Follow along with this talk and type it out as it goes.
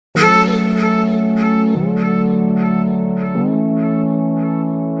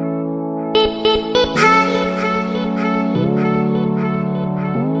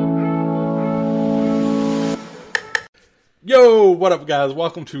What up, guys?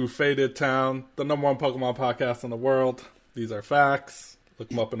 Welcome to Faded Town, the number one Pokemon podcast in the world. These are facts. Look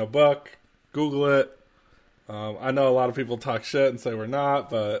them up in a book. Google it. I know a lot of people talk shit and say we're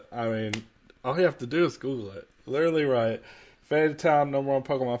not, but, I mean, all you have to do is Google it. Literally right. Faded Town, number one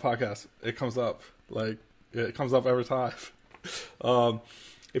Pokemon podcast. It comes up. It comes up every time.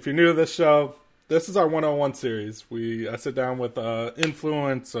 If you're new to this show, this is our 101 series. I sit down with an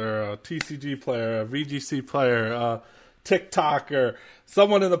influencer, a TCG player, a VGC player, TikToker,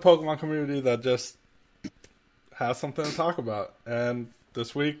 someone in the Pokemon community that just has something to talk about. And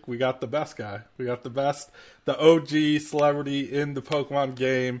this week, we got the best guy. We got the OG celebrity in the Pokemon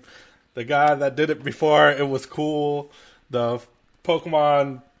game. The guy that did it before it was cool. The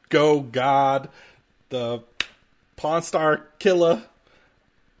Pokemon Go god. The Pawn Star killer.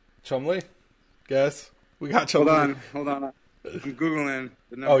 Chumley. Guess. We got Chumley. Hold on. I'm Googling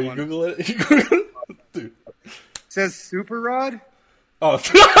the number one. Oh, you Google it? You Google it? Dude. It says Super Rod? Oh.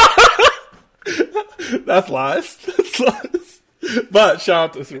 That's lies. That's lies. But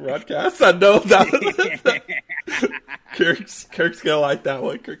shout out to Super Rodcast. I know that. Kirk's gonna like that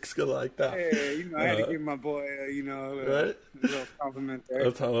one. Kirk's gonna like that. Hey, I had to give my boy, right? a little compliment there.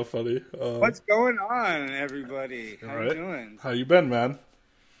 That's hella funny. What's going on, everybody? How you doing? How you been, man?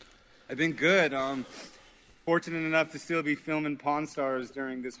 I've been good. Fortunate enough to still be filming Pawn Stars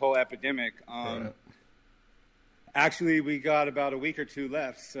during this whole epidemic. Right. Actually, we got about a week or two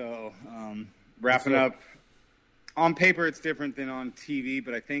left, so wrapping up. On paper, it's different than on TV,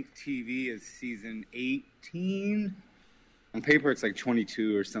 but I think TV is season 18. On paper, it's like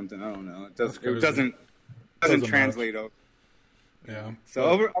 22 or something. I don't know. It doesn't translate over. Yeah. So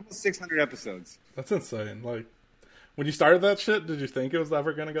over almost 600 episodes. That's insane. Like, when you started that shit, did you think it was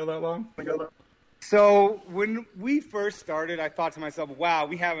ever going to go that long? So when we first started, I thought to myself, wow,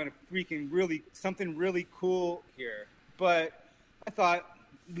 we have something really cool here. But I thought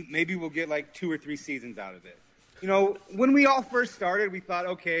maybe we'll get like 2 or 3 seasons out of it. When we all first started, we thought,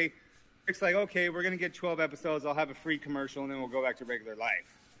 okay, it's like, okay, we're going to get 12 episodes. I'll have a free commercial, and then we'll go back to regular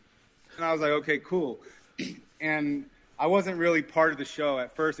life. And I was like, okay, cool. And I wasn't really part of the show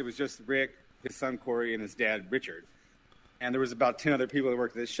at first. It was just Rick, his son Corey, and his dad Richard. And there was about 10 other people that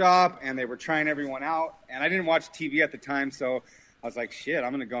worked at the shop, and they were trying everyone out. And I didn't watch TV at the time, so I was like, shit,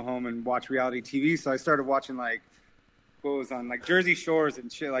 I'm going to go home and watch reality TV. So I started watching, what was on, Jersey Shores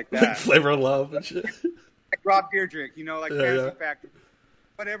and shit like that. Flavor of Love and shit. Like Rob Dyrdek, Fantasy Factory,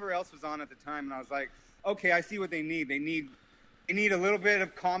 whatever else was on at the time. And I was like, okay, I see what they need. They need a little bit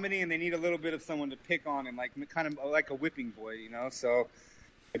of comedy, and they need a little bit of someone to pick on and, kind of like a whipping boy, So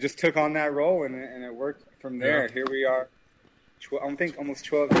I just took on that role, and it worked from there. Yeah. Here we are. I think almost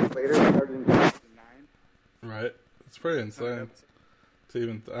 12 years later, we started in 2009. Right. It's pretty insane. I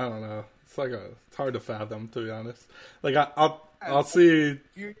don't know. It's hard to fathom, to be honest. I'll see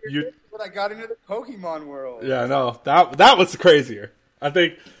you. But I got into the Pokemon world. Yeah, no, that was crazier. I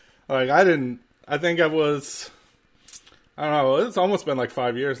think, I think I was. I don't know. It's almost been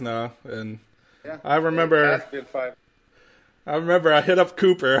 5 years now, and yeah, I remember. It has been 5. I remember I hit up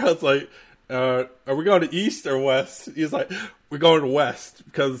Cooper. I was like, "Are we going to East or West?" He's like, "We're going to West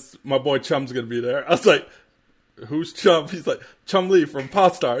because my boy Chum's gonna be there." I was like, "Who's Chum?" He's like, "Chumlee from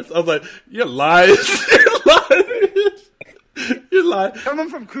Pawn Stars." I was like, "You're lying." You're lying. Coming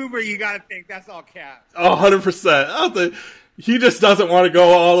from Cooper, you gotta think that's all cap. 100%. I was like, he just doesn't want to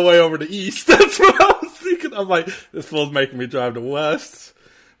go all the way over to East. That's what I was thinking. I'm like, this fool's making me drive to West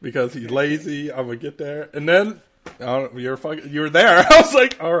because he's lazy. I'm gonna get there, and then you were there. I was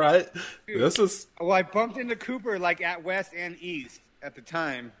like, all right, dude, this is. Well, I bumped into Cooper at West and East at the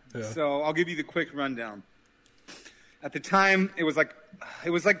time, so I'll give you the quick rundown. At the time, it was like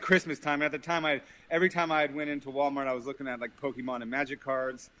Christmas time. And at the time, every time I went into Walmart, I was looking at Pokemon and Magic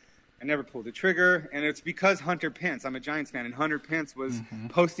cards. I never pulled the trigger, and it's because Hunter Pence. I'm a Giants fan, and Hunter Pence was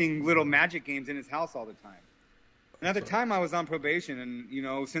posting little Magic games in his house all the time. And at the time, I was on probation,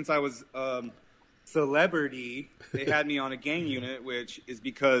 and since I was celebrity, they had me on a gang unit, which is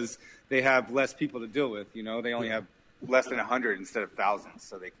because they have less people to deal with. They only have less than 100 instead of thousands,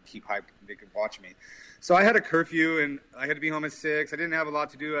 so they can keep hype. They can watch me. So I had a curfew, and I had to be home at 6. I didn't have a lot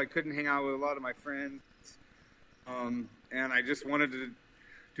to do. I couldn't hang out with a lot of my friends, and I just wanted to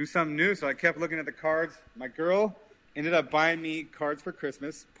do something new. So I kept looking at the cards. My girl ended up buying me cards for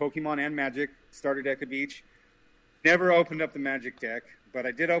Christmas, Pokemon and Magic, starter deck of each. Never opened up the Magic deck, but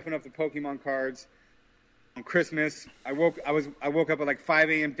I did open up the Pokemon cards on Christmas. I woke up at 5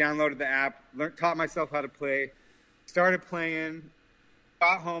 a.m., downloaded the app, taught myself how to play, started playing.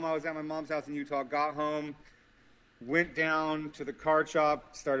 Got home. I was at my mom's house in Utah. Got home, went down to the card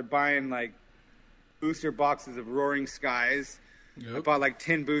shop, started buying booster boxes of Roaring Skies, Yep. I bought like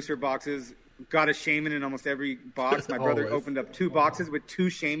 10 booster boxes. Got a shaman in almost every box. My brother Always. opened up 2 boxes with 2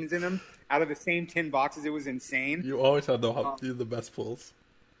 shamans in them out of the same 10 boxes. It was insane. You always had the best pulls.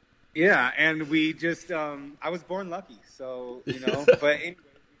 Yeah, and we just I was born lucky, so But anyway,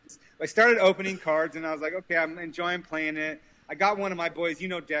 I started opening cards, and I was like, okay, I'm enjoying playing it. I got one of my boys,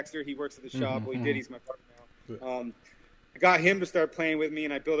 Dexter. He works at the shop. Well, he did. He's my partner now. I got him to start playing with me,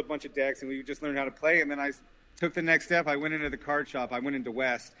 and I built a bunch of decks, and we just learned how to play. And then I took the next step. I went into the card shop. I went into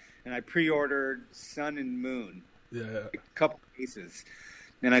West, and I pre-ordered Sun and Moon, Yeah. a couple pieces.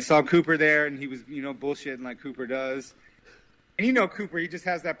 And I saw Cooper there, and he was, bullshitting like Cooper does. And Cooper, he just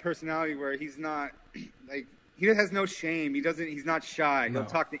has that personality where he's not like he has no shame. He's not shy. No. He'll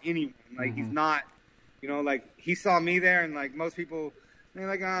talk to anyone. Like he's not, like he saw me there, and like most people, they're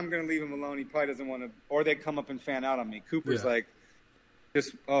like, I'm gonna leave him alone. He probably doesn't want to, or they come up and fan out on me. Cooper's like, what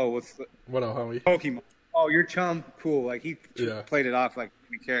up, homie? Pokemon? Oh, you're chum, cool. Like he played it off like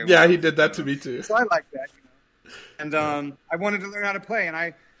he didn't care. Yeah, he did that to me too. So I like that. And I wanted to learn how to play, and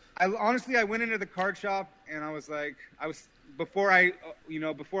I honestly I went into the card shop, and before I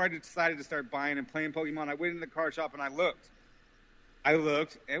decided to start buying and playing Pokemon, I went in the card shop and I looked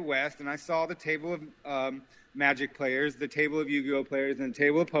at West, and I saw the table of Magic players, the table of Yu-Gi-Oh players, and the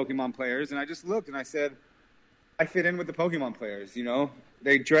table of Pokemon players, and I just looked and I said, I fit in with the Pokemon players.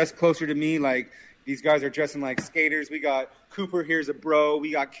 They dress closer to me. Like these guys are dressing like skaters. We got Cooper here's a bro.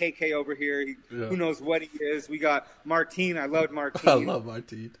 We got KK over here. Who knows what he is? We got Martine. I loved Martine. I love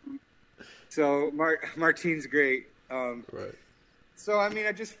Martine. So Martine's great. Right. So,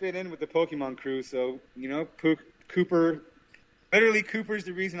 I just fit in with the Pokemon crew. So, Cooper, literally Cooper's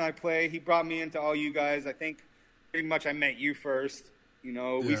the reason I play. He brought me into all you guys. I think pretty much I met you first.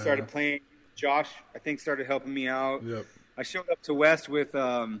 We started playing. Josh, I think, started helping me out. Yep. I showed up to West with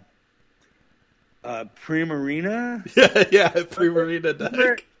Primarina. Yeah, Primarina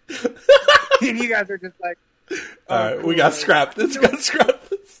deck. And you guys are just like, all right, cool. We got scrapped.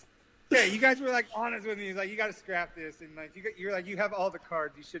 Yeah, you guys were like honest with me. He's like, you got to scrap this, and like you're like, you have all the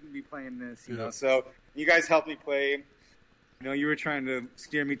cards. You shouldn't be playing this, you know. So you guys helped me play. You were trying to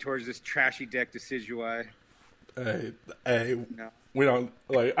steer me towards this trashy deck Decidueye. Hey, we don't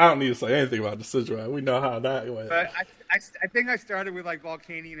like. I don't need to say anything about Decidueye. We know how that went. But I think I started with like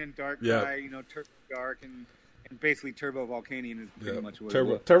Volcanion and Darkrai, Turbo Dark and basically Turbo Volcanion is pretty much what it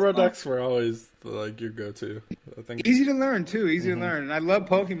was. Turbo decks were always like your go-to. I think easy to learn too. Easy to learn, and I love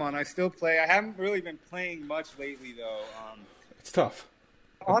Pokemon. I still play. I haven't really been playing much lately though. It's tough.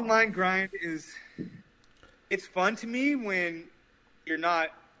 Online grind it's fun to me when you're not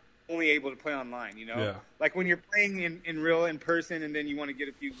only able to play online. Like when you're playing in person, and then you want to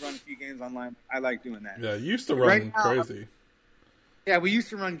run a few games online. I like doing that. Yeah, you used to run crazy. Yeah, we used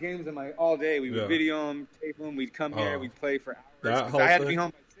to run games all day. We would video them, tape them. We'd come here, we'd play for hours. I had to be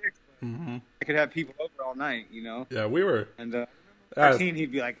home by 6, but I could have people over all night, Yeah, we were. And Martine,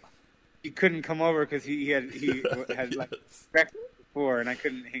 he'd be like, he couldn't come over because he had like breakfast before, and I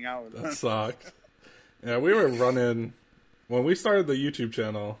couldn't hang out with him. That sucked. Yeah, we were running when we started the YouTube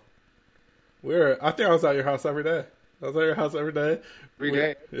channel. I think I was at your house every day. Every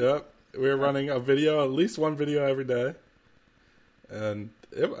day. Yep. We were running a video, at least one video every day. And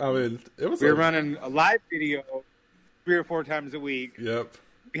it was. We were running a live video 3 or 4 times a week. Yep.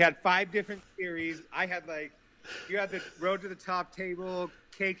 We had 5 different series. I had you had the Road to the Top table.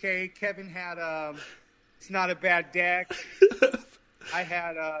 KK, Kevin had It's Not a Bad Deck. I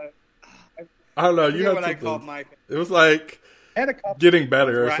had I don't know. I what I called my. It was like I had a couple getting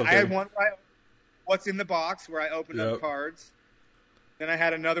better or something. I had one where What's in the Box, where I opened up cards. Then I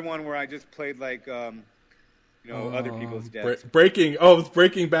had another one where I just played like. Other people's decks. It was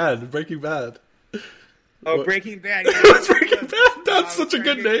Breaking Bad. Breaking Bad. Oh, Breaking Bad. Yeah, it was Breaking Bad. That's such a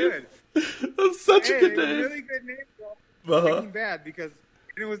good name. That's such a good name. Really good name. Breaking Bad, because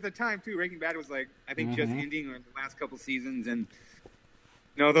it was the time too. Breaking Bad was like I think just ending or in the last couple seasons, and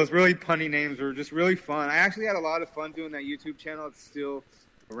those really punny names were just really fun. I actually had a lot of fun doing that YouTube channel. It's still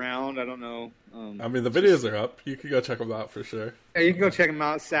around. I don't know. The videos are up. You can go check them out for sure. Yeah, you can go check them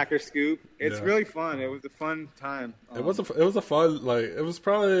out. Sacker Scoop. It's really fun. It was a fun time. It was a fun. It was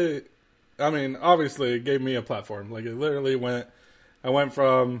probably. Obviously, it gave me a platform. It literally went. I went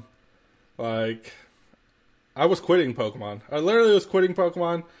from, I was quitting Pokemon. I literally was quitting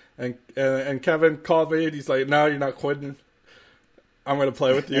Pokemon, and Kevin called me and he's like, "No, you're not quitting. I'm gonna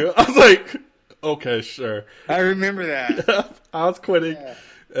play with you." I was like, "Okay, sure." I remember that. I was quitting. Yeah.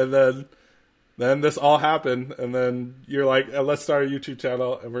 And then this all happened, and then you're like, let's start a YouTube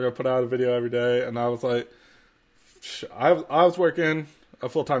channel, and we're going to put out a video every day. And I was like, I was working a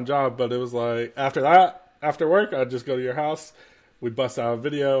full-time job, but it was like, after work, I'd just go to your house, We bust out a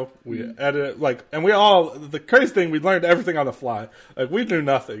video, we edit it, like, and we all, the crazy thing, we learned everything on the fly. Like, we knew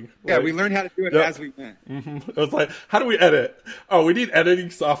nothing. Yeah, like, we learned how to do it as we went. It was like, how do we edit? Oh, we need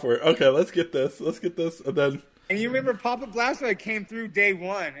editing software. Okay, let's get this, and then... And you remember Papa Blastoise came through day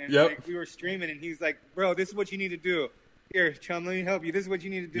one, and like, we were streaming, and he was like, bro, this is what you need to do. Here, chum, let me help you. This is what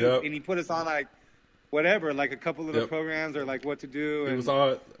you need to do. And he put us on, like, whatever, like a couple little programs or, like, what to do. And it was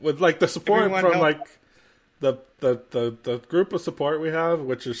all, with, like, the support from, helped. Like... The group of support we have,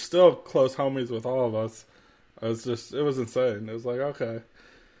 which is still close homies with all of us, it was insane. It was like, okay.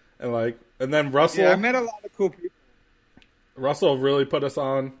 And then Russell. Yeah, I met a lot of cool people. Russell really put us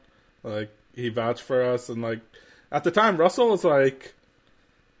on. Like, he vouched for us. And, like, at the time, Russell was, like,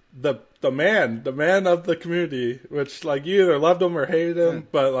 the man of the community, which, like, you either loved him or hated him,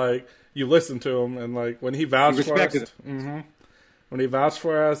 but, like, you listened to him. And, like, when he vouched for us. When he vouched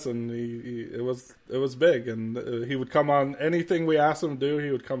for us, and it was big, and he would come on anything we asked him to do.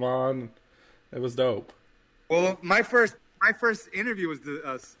 He would come on. It was dope. Well, my first interview was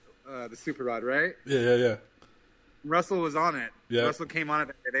the Super Rod, right? Yeah. Russell was on it. Yeah. Russell came on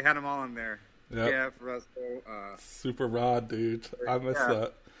it. They had him all in there. Yep. Yeah, Russell. Super Rod, dude. I miss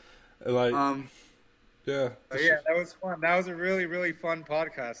that. And like, yeah, that was fun. That was a really, really fun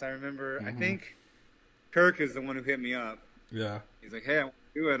podcast. I remember. I think Kirk is the one who hit me up. Yeah. He's like, hey, I want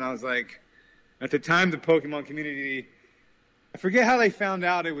to do it. And I was like, at the time, the Pokemon community, I forget how they found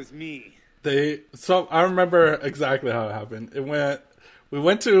out it was me. So I remember exactly how it happened. We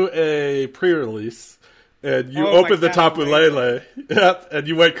went to a pre-release, and you opened the Tapu Lele, and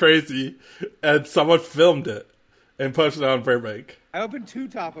you went crazy, and someone filmed it and posted it on Burbank. I opened 2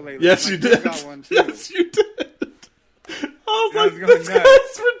 Tapu Lele. Yes, you did. Got one too. Yes, you did. I was like, this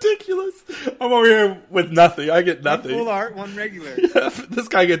guy's ridiculous. I'm over here with nothing. I get nothing. One full art, one regular. Yeah, this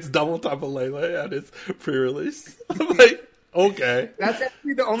guy gets double Tapu Lele at his pre-release. I'm like, okay. That's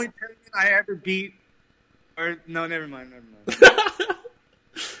actually the only tournament I ever beat. Or, no, never mind.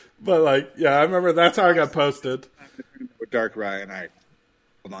 But, like, yeah, I remember that's how I got posted. With Darkrai, and I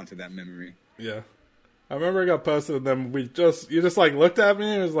hold on to that memory. Yeah. I remember I got posted, and then you just, like, looked at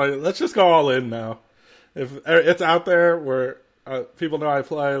me and was like, let's just go all in now. If it's out there where people know I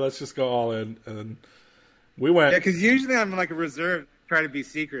play, let's just go all in. And we went. Yeah, because usually I'm like a reserve, try to be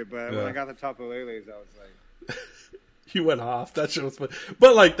secret, but when I got the Tapu Leles, I was like... You went off. That shit was fun.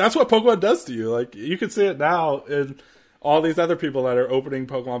 But, like, that's what Pokemon does to you. Like, you can see it now in all these other people that are opening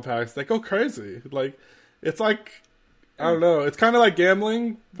Pokemon packs. They go crazy. Like, it's like, I don't know. It's kind of like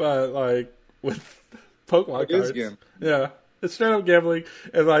gambling, but, like, with Pokemon cards. Is gambling. Yeah. It's straight up gambling.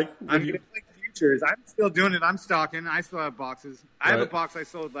 And, like... I'm still doing it. I'm stocking. I still have boxes. I have a box I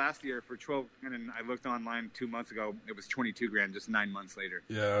sold last year for $12,000, and I looked online 2 months ago. It was $22,000 just 9 months later.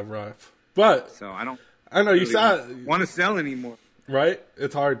 Yeah, rough. But so I don't. I know really want to sell anymore. Right?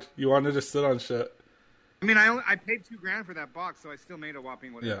 It's hard. You want to just sit on shit. I mean, I paid $2,000 for that box, so I still made a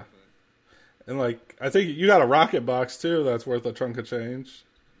whopping whatever. Yeah. And like, I think you got a rocket box too. That's worth a chunk of change.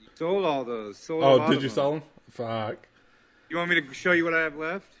 Sold all those. Did you sell them? Fuck. You want me to show you what I have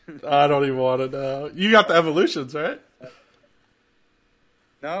left? I don't even want to know. You got the evolutions, right?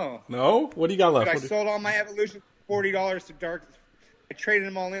 No. No? What do you got left? Dude, I sold all my evolutions for $40 to Dark. I traded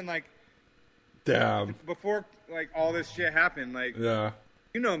them all in like. Damn. Before like all this shit happened, like. Yeah.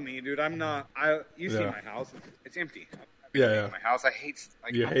 You know me, dude. I'm not. You see my house? It's empty. Yeah. My house. I hate.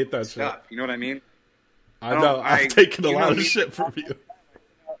 Like, you hate that stuff. shit. You know what I mean? I know. I've taken a lot of shit from you.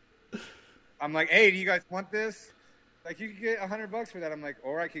 I'm like, hey, do you guys want this? Like, you could get $100 for that. I'm like,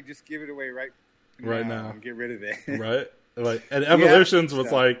 or I could just give it away right now and get rid of it. Right? Like, and Evolutions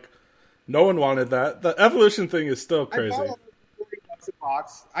was like, no one wanted that. The Evolution thing is still crazy. I bought $40 a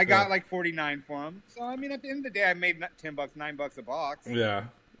box. I got like 49 for them. So I mean, at the end of the day, I made $10, $9 a box. Yeah,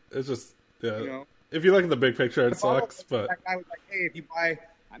 it's just If you look at the big picture, it sucks. But I was like, hey, if you buy.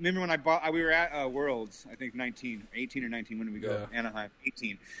 I remember when I bought. We were at Worlds. I think 18 or 19. When did we go? Yeah. Anaheim,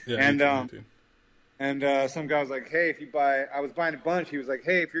 18. Yeah, and 18. And some guy was like, hey, if you buy, I was buying a bunch. He was like,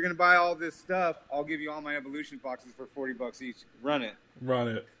 hey, if you're going to buy all this stuff, I'll give you all my evolution boxes for $40 each. Run it.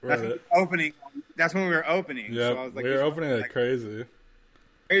 Opening. That's when we were opening. Yeah, so I was like, we were opening like crazy.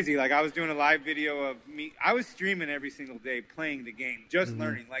 Crazy. Like, I was doing a live video of me. I was streaming every single day, playing the game, just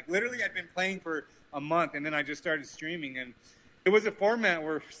learning. Like, literally, I'd been playing for a month, and then I just started streaming. And it was a format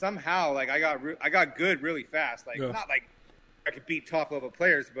where somehow, like, I got good really fast. Like, not like I could beat top-level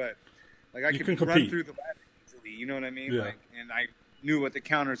players, but... Like, I could run through the ladder easily, you know what I mean? Yeah. Like, and I knew what the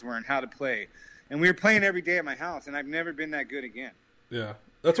counters were and how to play. And we were playing every day at my house, and I've never been that good again. Yeah.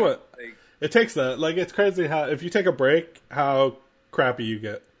 That's what... Like, it takes that. Like, it's crazy how... If you take a break, how crappy you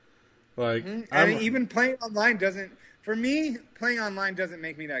get. Like... And even playing online doesn't... For me, playing online doesn't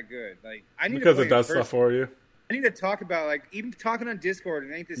make me that good. Like I need because to play it does in person. stuff for you. I need to talk about like even talking on Discord.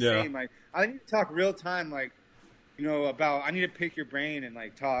 It ain't the same. Like I need to talk real time. Like about. I need to pick your brain and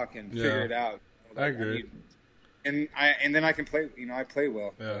like talk and figure it out. Like, I agree. And then I can play. I play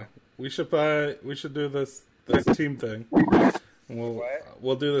well. Yeah, we should do this team thing. And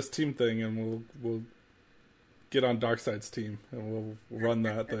we'll do this team thing, and we'll get on Darkside's team, and we'll run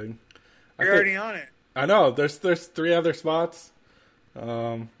that thing. You're already on it. I know. There's 3 other spots.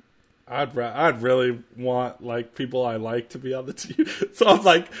 I'd really want like people I like to be on the team. So I was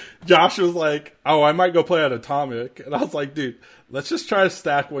like, Josh was like, "Oh, I might go play at Atomic," and I was like, "Dude, let's just try to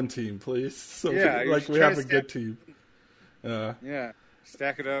stack one team, please." So we have a good team. Yeah,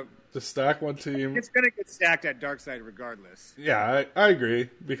 stack it up. Just stack one team. It's gonna get stacked at Darkside regardless. Yeah, I agree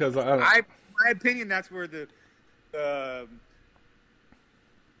because my opinion, that's where the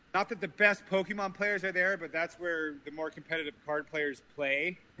not that the best Pokemon players are there, but that's where the more competitive card players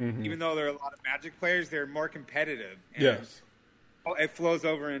play. Mm-hmm. Even though there are a lot of Magic players, they're more competitive. And yes, it flows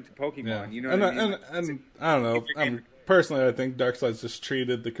over into Pokemon. Yeah. You know, what I mean? And I don't know. Personally, I think Darkside's just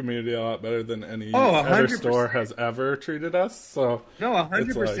treated the community a lot better than any other store has ever treated us. So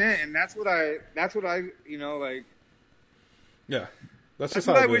 100%, and that's what I like. Yeah, that's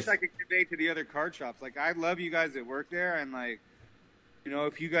what I wish I could convey to the other card shops. Like, I love you guys that work there, and like,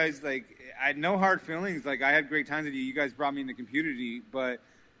 if you guys like, I had no hard feelings. Like, I had great times with you. You guys brought me in the community, but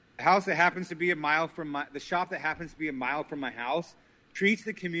the house that happens to be the shop that happens to be a mile from my house treats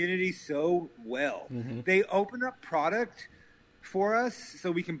the community so well. Mm-hmm. They open up product for us so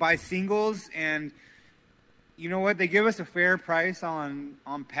we can buy singles, and you know what? They give us a fair price on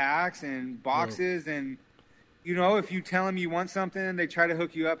packs and boxes, and if you tell them you want something, they try to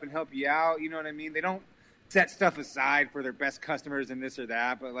hook you up and help you out. You know what I mean? They don't set stuff aside for their best customers and this or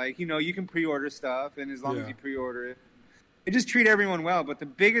that, but like, you can pre-order stuff, and as long as you pre-order it, they just treat everyone well. But the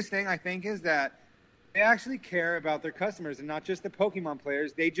biggest thing I think is that they actually care about their customers, and not just the Pokemon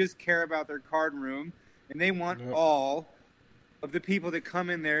players. They just care about their card room, and they want all of the people that come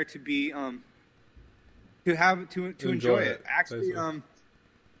in there to be to enjoy it.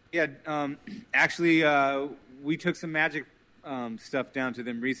 Actually, we took some Magic stuff down to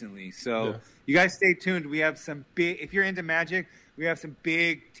them recently. So you guys stay tuned. We have some if you're into Magic, we have some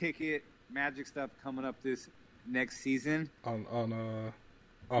big ticket Magic stuff coming up this next season.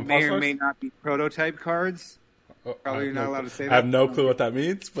 May or may not be prototype cards. Probably not allowed to say that. I have no clue what that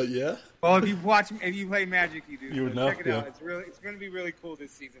means, but yeah. Well, if you play Magic, you do. You would know. Check it out. It's going to be really cool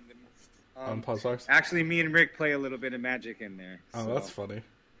this season. On Puzzlers? Actually, me and Rick play a little bit of Magic in there. Oh, that's funny.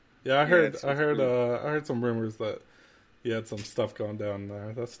 Yeah, I heard some rumors that you had some stuff going down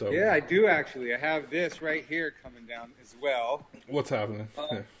there. That's dope. Yeah, I do actually. I have this right here coming down as well. What's happening?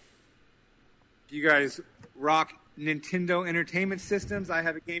 You guys rock Nintendo Entertainment Systems. I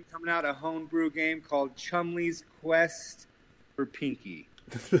have a game coming out, a homebrew game called Chumley's Quest for Pinky.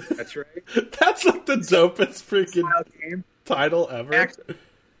 That's right. That's like the dopest freaking game title ever. Actually,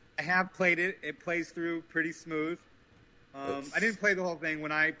 I have played it. It plays through pretty smooth. I didn't play the whole thing.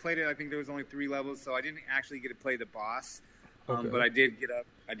 When I played it, I think there was only 3 levels, so I didn't actually get to play the boss. But I did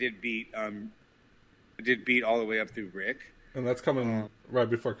beat all the way up through Rick. And that's coming right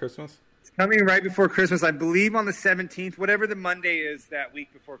before Christmas? It's coming right before Christmas, I believe on the 17th, whatever the Monday is that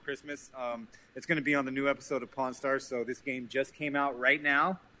week before Christmas. It's going to be on the new episode of Pawn Stars, so this game just came out right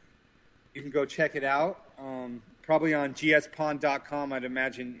now. You can go check it out. Probably on gspawn.com, I'd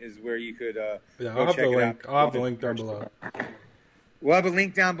imagine, is where you could I'll have the link. I'll have the link down below. We'll have a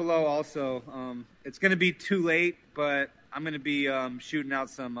link down below also. It's going to be too late, but I'm going to be shooting out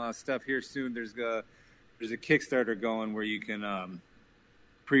some stuff here soon. There's a Kickstarter going where you can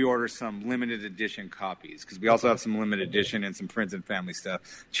pre-order some limited edition copies, because we also have some limited edition and some friends and family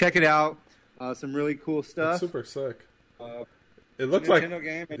stuff. Check it out. Some really cool stuff. It's super sick. It looks like Nintendo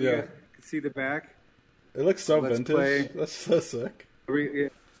game, and you can see the back. It looks so vintage. That's so sick.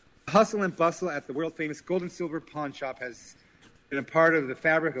 Hustle and bustle at the world-famous Gold and Silver Pawn Shop has been a part of the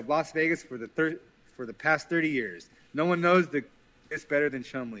fabric of Las Vegas for the past 30 years. No one knows this better than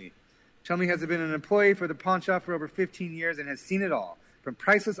Chumley. Chumley has been an employee for the pawn shop for over 15 years and has seen it all, from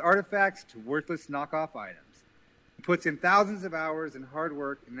priceless artifacts to worthless knockoff items. He puts in thousands of hours and hard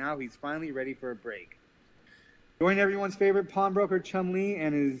work, and now he's finally ready for a break. Join everyone's favorite pawnbroker, Chumley,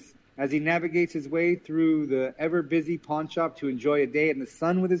 as he navigates his way through the ever-busy pawn shop to enjoy a day in the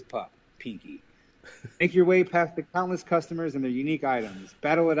sun with his pup, Pinky. Make your way past the countless customers and their unique items.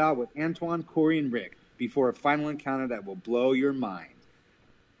 Battle it out with Antoine, Corey, and Rick before a final encounter that will blow your mind.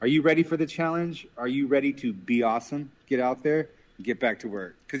 Are you ready for the challenge? Are you ready to be awesome? Get out there and get back to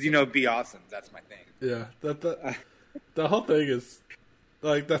work. Because, be awesome. That's my thing. Yeah. The whole thing is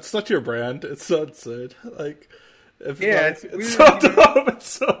like that's such your brand. It's so insane. Like, it's so dope. It's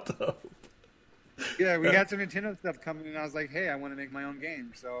so dope. Yeah, we got some Nintendo stuff coming, and I was like, hey, I want to make my own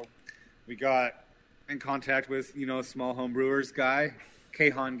game. So we got in contact with a small home brewers guy,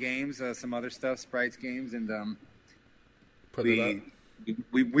 Kahan Games, some other stuff, Sprites Games, and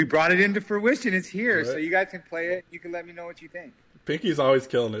we brought it into fruition. It's here, right. So you guys can play it. You can let me know what you think. Pinky's always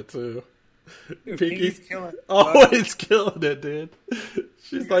killing it too. Dude, Pinky's killing it. Always killing it, dude.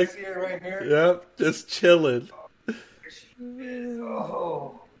 She's like, see her right here? Yep, just chilling. There she is.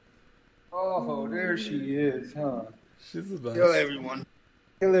 Oh, there she is, huh? She's the best. Kill everyone.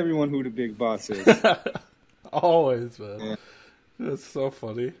 Tell everyone who the big boss is. Always, man. Yeah. That's so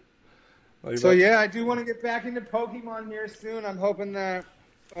funny. Like so yeah, I do want to get back into Pokemon here soon. I'm hoping that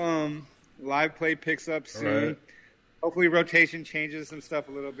live play picks up soon. Right. Hopefully rotation changes some stuff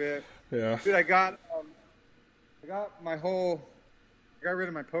a little bit. Yeah. Dude, I got rid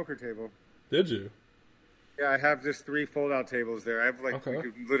of my poker table. Did you? Yeah, I have just 3 fold-out tables there. I have we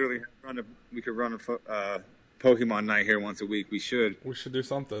could literally run a Pokemon night here once a week. We should do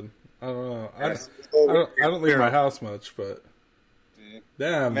something. I don't know. Yes. I don't leave my house much, but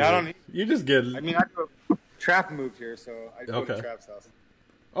damn, I mean, you just get. I mean, Trap moved here, so I go to Trap's house.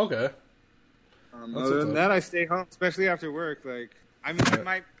 Okay. Other than that, I stay home, especially after work. Like, I mean, I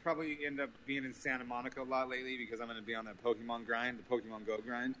might probably end up being in Santa Monica a lot lately because I'm going to be on that Pokemon grind, the Pokemon Go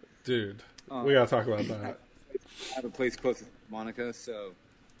grind. Dude, we got to talk about that. I have a place close to Monica, so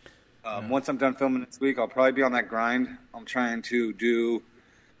once I'm done filming this week, I'll probably be on that grind. I'm trying to do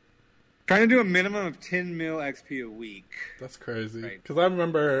a minimum of 10 mil XP a week. That's crazy. Because I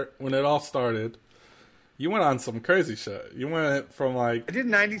remember when it all started, you went on some crazy shit. You went from like... I did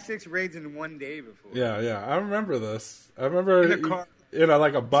 96 raids in one day before. Yeah. I remember this. I remember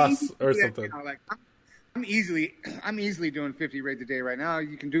like a bus or something. Like, I'm easily doing 50 raids a day right now.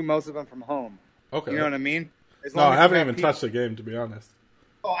 You can do most of them from home. Okay. You know what I mean? I haven't even touched the game, to be honest.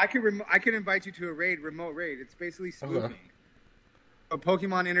 Oh, I could invite you to a remote raid. It's basically spoofing. Okay. So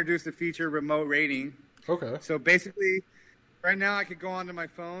Pokemon introduced the feature remote raiding. Okay. So basically, right now I could go onto my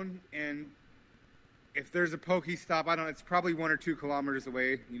phone, and if there's a Pokestop, it's probably 1 or 2 kilometers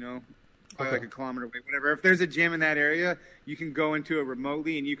away, probably like a kilometer away, whatever. If there's a gym in that area, you can go into it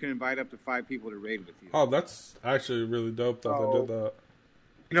remotely, and you can invite up to 5 people to raid with you. Oh, that's actually really dope that they did that.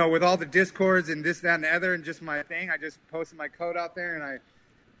 With all the Discords and this, that, and the other, and just my thing, I just posted my code out there, and I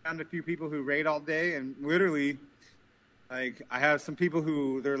found a few people who raid all day, and literally, like, I have some people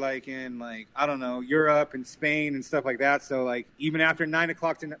who they're like in, like, I don't know, Europe and Spain and stuff like that. So, like, even after 9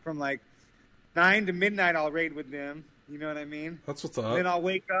 o'clock from like 9 to midnight, I'll raid with them. You know what I mean? That's what's up. And then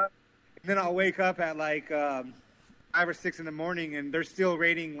I'll wake up at like 5 or 6 in the morning, and they're still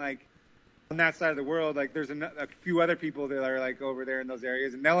raiding like on that side of the world. Like, there's a few other people that are like over there in those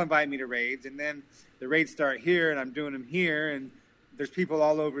areas, and they'll invite me to raids, and then the raids start here, and I'm doing them here, and there's people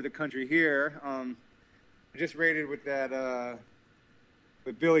all over the country here. I just raided with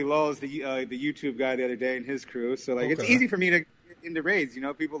with Billy Lulz, the YouTube guy, the other day, and his crew. So like, It's easy for me to get into raids.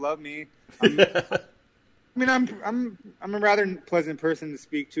 People love me. I'm a rather pleasant person to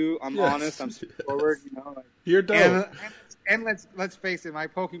speak to. I'm honest. I'm straightforward. Like, you're dope. And let's face it, my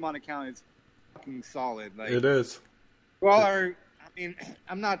Pokemon account is fucking solid. Like, it is.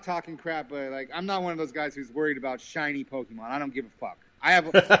 I'm not talking crap, but like, I'm not one of those guys who's worried about shiny Pokemon. I don't give a fuck. I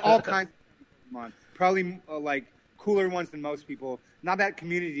have all kinds of Pokemon. Probably like cooler ones than most people. Not that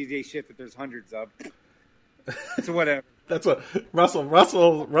community day shit that there's hundreds of. So whatever. That's what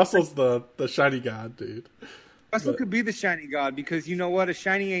Russell's the shiny god, dude. Russell could be the shiny god because you know what? A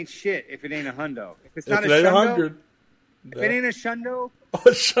shiny ain't shit if it ain't a hundo. If it's not a shundo, if it ain't a shundo. A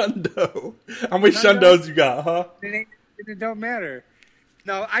shundo. How many shundos you got, huh? It don't matter.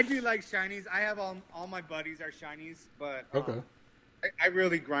 No, I do like shinies. I have all my buddies are shinies, but okay. I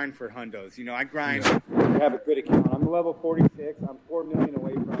really grind for hundos. I grind. Yeah. I have a good account. I'm level 46. I'm 4 million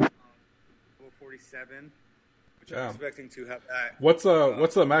away from level 47, which I'm expecting to have that. What's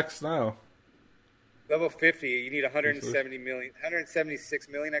the max now? Level 50. You need 176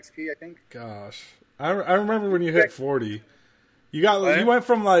 million XP, I think. Gosh, I remember when you hit 40. You went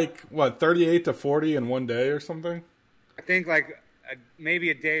from like what 38 to 40 in one day or something. I think like maybe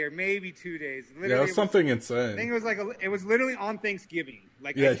a day or maybe 2 days. Literally, it was something insane. I think it was literally on Thanksgiving.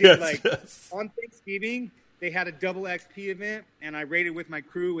 Like on Thanksgiving, they had a double XP event, and I raided with my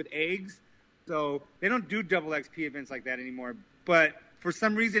crew with eggs. So they don't do double XP events like that anymore. But for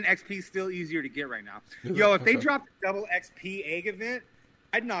some reason, XP is still easier to get right now. Yo, if they dropped a double XP egg event,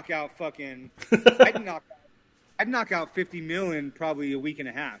 I'd knock out 50 mil in probably a week and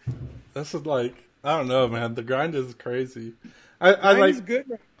a half. This is like I don't know, man. The grind is crazy. I Grind like. is good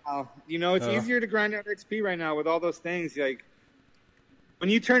right now. You know, it's easier to grind out XP right now with all those things. Like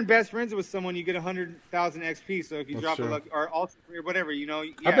when you turn best friends with someone, you get 100,000 XP. So if you drop a luck or ultra free or whatever, you know.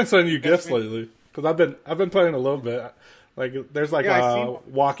 Yeah, I've been sending you gifts lately because I've been playing a little bit. Like there's like a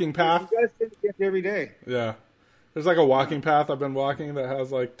walking path. You gotta send a gift every day. Yeah, there's like a walking path I've been walking that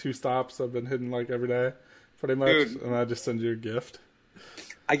has like 2 stops I've been hitting like every day, pretty much. Dude, and I just send you a gift.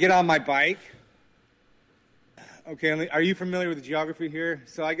 I get on my bike. Okay, are you familiar with the geography here?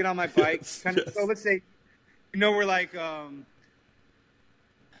 So I get on my bike. Yes. So let's say, you know, we're like, do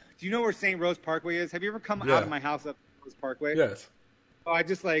you know where St. Rose Parkway is? Have you ever come out of my house up Rose Parkway? Yes. So I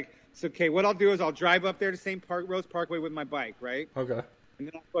just like, so okay, what I'll do is I'll drive up there to Rose Parkway with my bike, right? Okay. And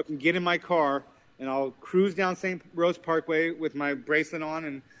then I'll fucking get in my car and I'll cruise down St. Rose Parkway with my bracelet on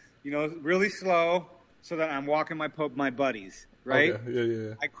and, you know, really slow so that I'm walking my buddies. Right? Okay.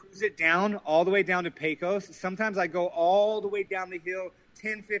 Yeah. I cruise it down, all the way down to Pecos. Sometimes I go all the way down the hill,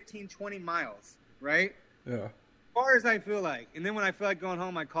 10, 15, 20 miles, right? Yeah. As far as I feel like. And then when I feel like going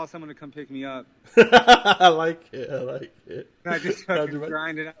home, I call someone to come pick me up. I like it. And I just fucking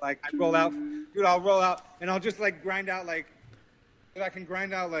grind it out. Like, I roll out. Dude, I'll roll out, and I'll just, like, grind out, like, I can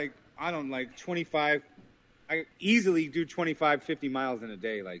grind out, like, I don't, like, 25. I easily do 25, 50 miles in a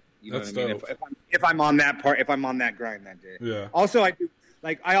day, like, you know That's what I mean? dope. If I'm on that grind that day. Yeah. Also,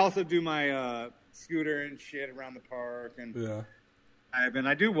 I also do my scooter and shit around the park, and yeah.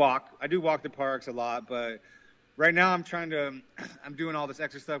 I do walk the parks a lot, but right now I'm doing all this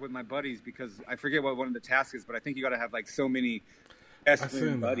extra stuff with my buddies because I forget what one of the tasks is, but I think you got to have like so many best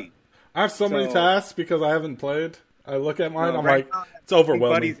friend buddies. I have so many tasks because I haven't played. I look at mine, I'm right like, now, it's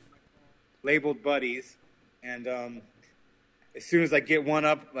overwhelming. Buddies, labeled buddies, and as soon as I get one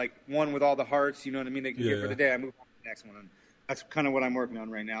up, like one with all the hearts, you know what I mean, they can get for the day, I move on to the next one. And that's kind of what I'm working on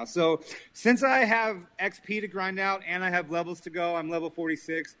right now. So since I have XP to grind out and I have levels to go, I'm level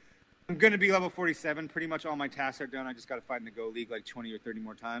 46. I'm going to be level 47. Pretty much all my tasks are done. I just got to fight in the Go League like 20 or 30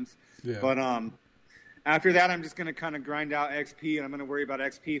 more times. Yeah. But after that, I'm just going to kind of grind out XP, and I'm going to worry about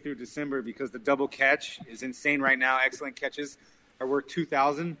XP through December because the double catch is insane right now. Excellent catches are worth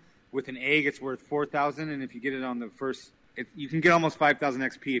 2,000. With an egg, it's worth 4,000. And if you get it on the first... you can get almost 5,000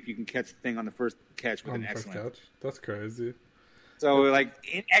 XP if you can catch the thing on the first catch with an excellent catch. That's crazy. So, like,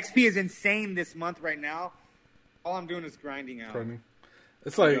 XP is insane this month right now. All I'm doing is grinding out.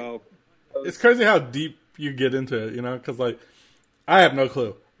 It's like, it's crazy how deep you get into it, you know? Because, like, I have no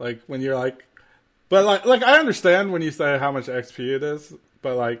clue. Like, when you're like, but, like I understand when you say how much XP it is,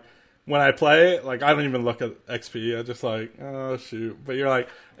 but, like, when I play it, like, I don't even look at XP. I just, like, oh, shoot. But you're like,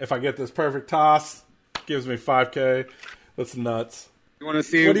 if I get this perfect toss, it gives me 5K. That's nuts. You want to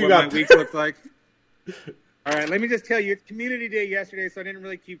see what my week looks like? All right, let me just tell you, it's Community Day yesterday, so I didn't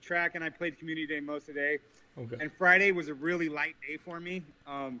really keep track, and I played Community Day most of the day. Okay. And Friday was a really light day for me.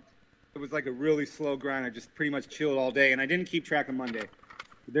 It was like a really slow grind. I just pretty much chilled all day, and I didn't keep track of Monday.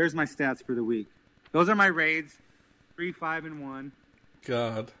 But there's my stats for the week. Those are my raids, 3, 5, and 1.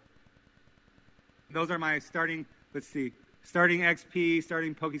 God. Those are my starting, let's see, starting XP,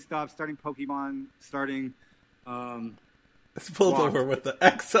 starting Pokestop, starting Pokemon, starting... It's pulled over with the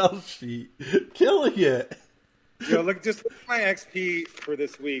Excel sheet. Killing it. Yo, look at my XP for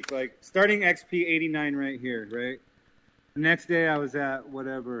this week. Like, starting XP 89 right here, right? The next day I was at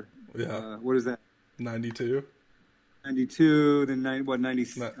whatever. Yeah. What is that? 92. 92, then 90, what,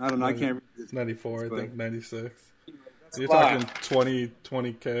 90? I don't know. 90, I can't remember. 94, I think, 96. You're talking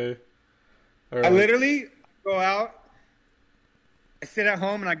 20K. I literally go out, I sit at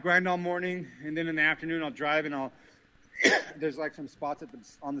home, and I grind all morning, and then in the afternoon I'll drive, and there's like some spots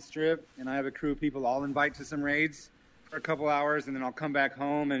on the strip, and I have a crew of people I'll invite to some raids for a couple hours, and then I'll come back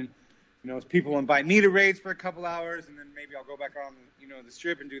home, and people invite me to raids for a couple hours, and then maybe I'll go back on the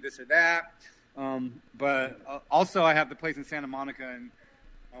strip and do this or that. But also I have the place in Santa Monica, and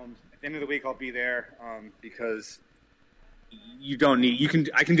at the end of the week I'll be there because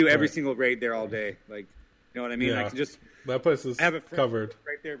I can do every single raid there all day. Like, you know what I mean? Yeah. I can just that place is have a covered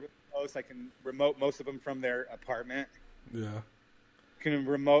right there really close. I can remote most of them from their apartment. Yeah. Can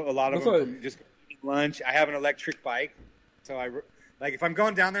remote a lot of them from just eating lunch. I have an electric bike, so if I'm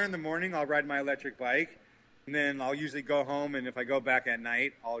going down there in the morning, I'll ride my electric bike, and then I'll usually go home. And if I go back at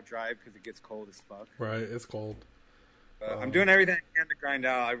night, I'll drive because it gets cold as fuck. Right, it's cold. I'm doing everything I can to grind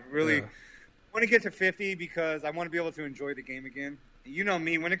out. I really want to get to 50 because I want to be able to enjoy the game again. You know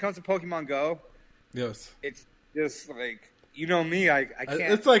me, when it comes to Pokemon Go. Yes. It's just like, you know me, I can't.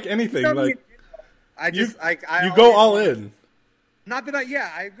 It's like anything. You go all in. Not that I'm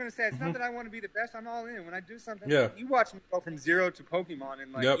going to say, it's not that I want to be the best. I'm all in. When I do something, you watch me go from zero to Pokemon,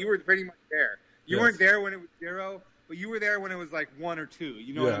 and you were pretty much there. You weren't there when it was 0, but you were there when it was like 1 or 2.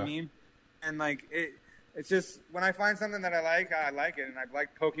 You know what I mean? And like it's just when I find something that I like it, and I've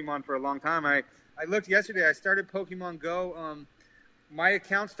liked Pokemon for a long time. I looked yesterday. I started Pokemon Go. My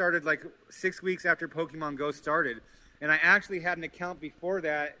account started like 6 weeks after Pokemon Go started, and I actually had an account before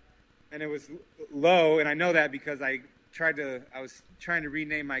that, and it was low. And I know that because I was trying to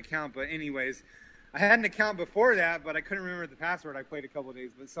rename my account. But anyways, I had an account before that, but I couldn't remember the password. I played a couple of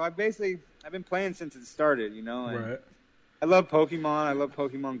days, but so I've been playing since it started. You know, and Right. I love Pokemon. I love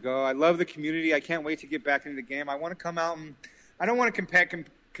Pokemon Go. I love the community. I can't wait to get back into the game. I want to come out and I don't want to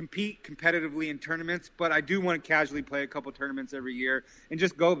compete competitively in tournaments, but I do want to casually play a couple tournaments every year and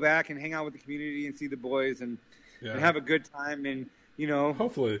just go back and hang out with the community and see the boys and have a good time. And you know,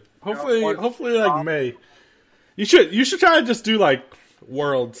 hopefully like May. You should try to just do like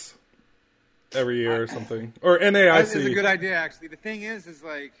Worlds every year or something, or NAIC. That's a good idea, actually. The thing is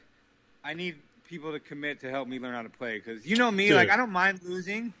like I need people to commit to help me learn how to play, because you know me, Dude. like I don't mind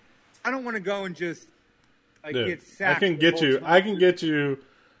losing. I don't want to go and just like Dude, get sacked. I can get you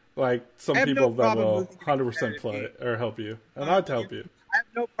like some people that will 100% play or help you, and I'd help you. I have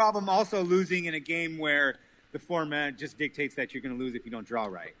no problem also losing in a game where the format just dictates that you're going to lose if you don't draw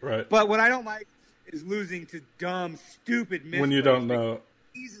right. Right. But what I don't like is losing to dumb, stupid misplays. When you don't know.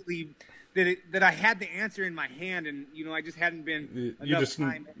 Easily that I had the answer in my hand, and you know I just hadn't been enough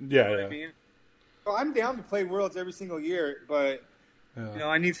time. Yeah, you know what I mean? So I'm down to play Worlds every single year, but you know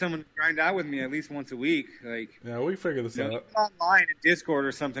I need someone to grind out with me at least once a week. Like we figure this out. Online in Discord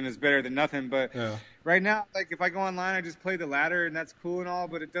or something is better than nothing. But right now, like if I go online, I just play the ladder, and that's cool and all.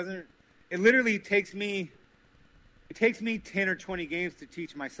 But it doesn't. It literally takes me. It takes me 10 or 20 games to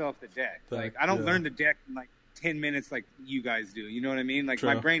teach myself the deck. Like I don't learn the deck in like 10 minutes like you guys do. You know what I mean? Like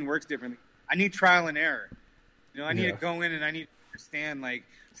my brain works differently. I need trial and error. You know, I need to go in and I need to understand. Like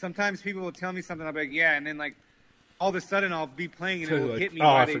sometimes people will tell me something, I'll be like, yeah, and then like all of a sudden I'll be playing and it will hit me.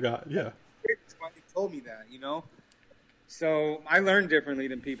 I forgot. Yeah. Why they told me that, you know? So I learn differently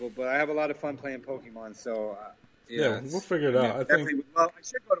than people, but I have a lot of fun playing Pokemon. So we'll figure it out. I think. Well, I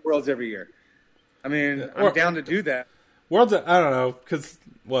should go to Worlds every year. I mean, I'm down to do that. Worlds, I don't know, because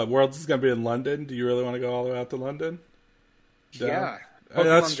Worlds is going to be in London. Do you really want to go all the way out to London? Yeah.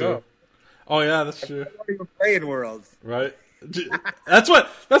 That's true. Go. Oh, yeah, that's true. I don't even play in Worlds. Right? That's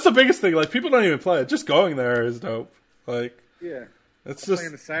the biggest thing. Like, people don't even play it. Just going there is dope. Like, it's just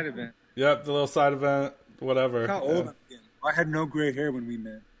playing the side event. Yep, the little side event, whatever. Look how old I'm getting. I had no gray hair when we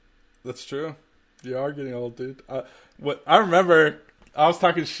met. That's true. You are getting old, dude. I remember I was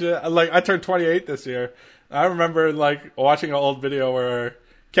talking shit. Like, I turned 28 this year. I remember like watching an old video where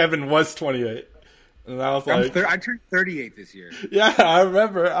Kevin was 28, and I was like, I turned 38 this year. Yeah, I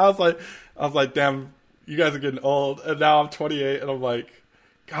remember. I was like, damn, you guys are getting old, and now I'm 28, and I'm like,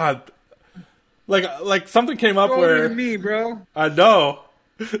 God, like something came up older where than me, bro. I know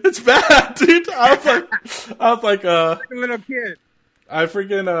it's bad, dude. I was like a little kid. I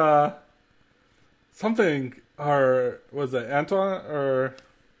freaking something, or was it Antoine or?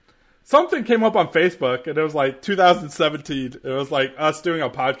 Something came up on Facebook, and it was like 2017. It was like us doing a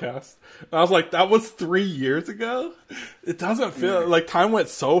podcast. And I was like, that was 3 years ago? It doesn't feel like time went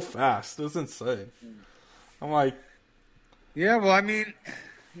so fast. It was insane. I'm like... Yeah, well, I mean...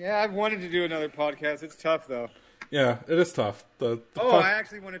 Yeah, I've wanted to do another podcast. It's tough, though. Yeah, it is tough. I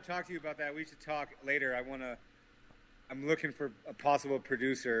actually want to talk to you about that. We should talk later. I'm looking for a possible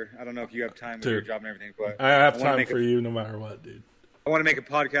producer. I don't know if you have time with your job and everything, but... I have time for you no matter what, dude. I want to make a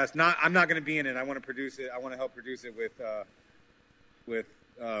podcast. I'm not going to be in it. I want to produce it. I want to help produce it with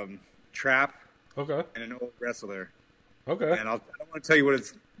Trap. Okay. And an old wrestler. Okay. And I don't want to tell you what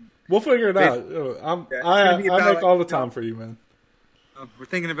it's. We'll figure it out. I make all the time for you, man. We're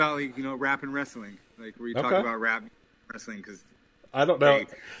thinking about rap and wrestling, like where you talk about rap wrestling, because I don't know.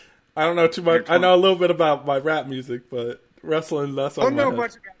 I don't know too much. I know a little bit about my rap music, but wrestling less on my head.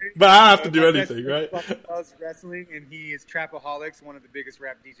 Much about it. But I don't have to do anything, right? Loves wrestling, and he is Trapaholics, one of the biggest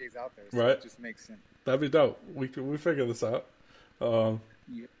rap DJs out there. So right. It just makes sense. That'd be dope. We figure this out. Yeah,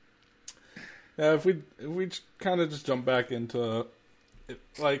 if we kind of just jump back into it,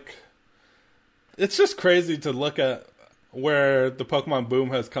 like, it's just crazy to look at where the Pokemon boom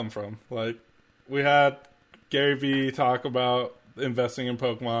has come from. Like, we had Gary Vee talk about investing in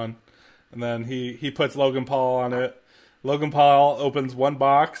Pokemon, and then he puts Logan Paul on it. Logan Paul opens one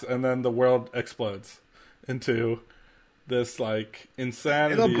box, and then the world explodes into this, like,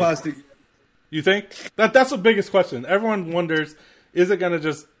 insanity. It'll bust it. You think? That's the biggest question. Everyone wonders, is it going to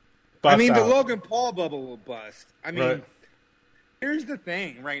just bust out? The Logan Paul bubble will bust. Here's the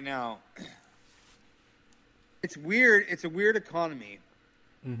thing right now. It's weird. It's a weird economy.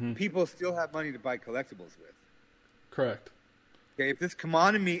 people still have money to buy collectibles with. Correct. Okay, if this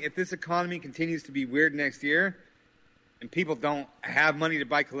economy continues to be weird next year, and people don't have money to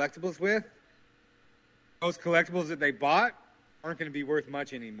buy collectibles with, those collectibles that they bought aren't going to be worth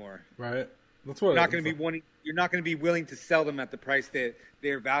much anymore. Right. That's what You're not going to be willing to sell them at the price that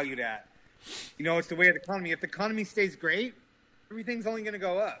they're valued at. You know, it's the way of the economy. If the economy stays great, everything's only going to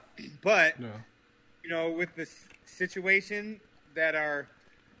go up. But you know, with the situation that our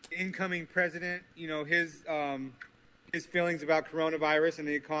incoming president, you know, his feelings about coronavirus and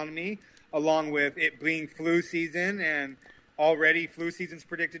the economy, along with it being flu season, and already flu season's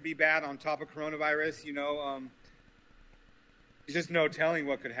predicted to be bad on top of coronavirus, you know, there's just no telling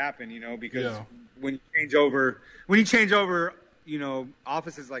what could happen, you know, because when you change over, you know,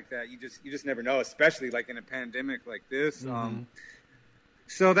 offices like that, you just never know, especially like in a pandemic like this.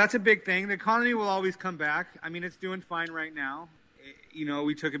 So that's a big thing. The economy will always come back. I mean, it's doing fine right now. You know,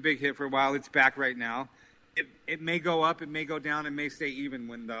 we took a big hit for a while. It's back right now. It may go up, it may go down, it may stay even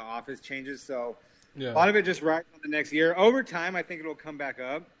when the office changes. So a lot of it just rides on the next year. Over time, I think it'll come back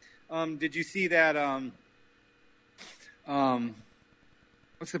up. Did you see that?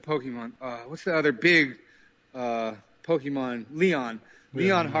 What's the Pokemon? What's the other big Pokemon? Leon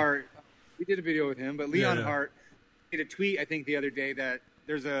Hart. We did a video with him, but Leon Hart did a tweet, I think, the other day that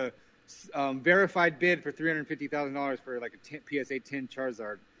there's a verified bid for $350,000 for like a PSA 10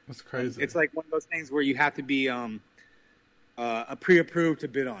 Charizard. That's crazy. It's like one of those things where you have to be a pre-approved to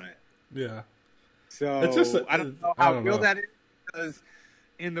bid on it. Yeah. So it's just I don't know how real that is, because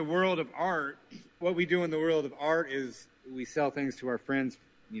in the world of art, what we do in the world of art is we sell things to our friends,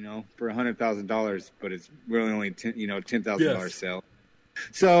 you know, for $100,000, but it's really only $10,000 sale.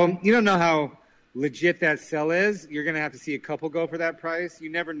 So you don't know how legit that sell is. You're gonna have to see a couple go for that price. You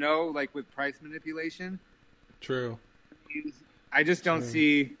never know, like with price manipulation. True. I just don't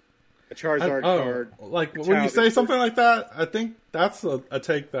see a Charizard card. Like when you say something like that, I think that's a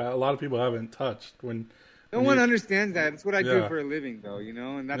take that a lot of people haven't touched. No one understands that. It's what I do for a living, though, you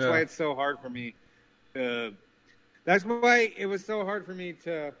know, and that's why it's so hard for me. That's why it was so hard for me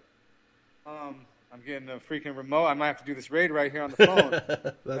to. I'm getting a freaking remote. I might have to do this raid right here on the phone.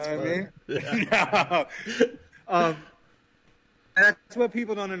 That's you know what I mean? No. That's what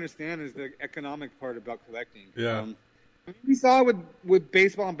people don't understand is the economic part about collecting. Yeah. We saw with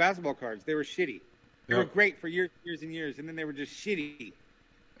baseball and basketball cards. They were shitty. They were great for years and years, and then they were just shitty.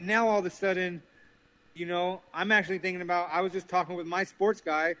 Now all of a sudden, you know, I'm actually thinking about. I was just talking with my sports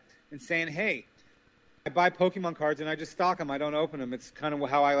guy and saying, "Hey, I buy Pokemon cards and I just stock them. I don't open them. It's kind of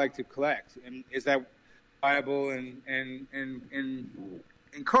how I like to collect. And is that viable? And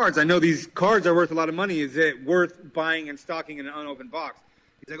cards, I know these cards are worth a lot of money. Is it worth buying and stocking in an unopened box?"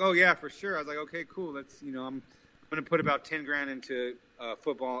 He's like, "Oh yeah, for sure." I was like, "Okay, cool. Let's, you know, I'm going to put about $10,000 into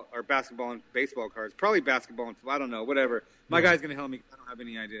football or basketball and baseball cards. Probably basketball and I don't know, whatever. My guy's going to help me. I don't have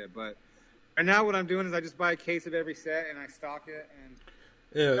any idea. But right now what I'm doing is I just buy a case of every set and I stock it. And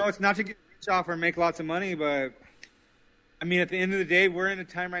you know, it's not to get rich off or make lots of money, but I mean, at the end of the day, we're in a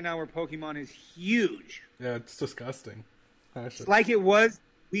time right now where Pokemon is huge. Yeah, it's disgusting. It's like it was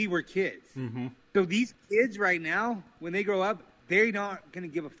we were kids. Mm-hmm. So these kids right now, when they grow up, they're not going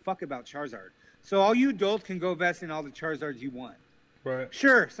to give a fuck about Charizard. So all you adults can go invest in all the Charizards you want. Right.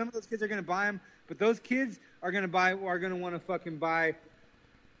 Sure, some of those kids are going to buy them, but those kids are going to want to fucking buy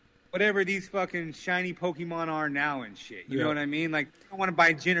whatever these fucking shiny Pokemon are now and shit. You know what I mean? Like, they don't want to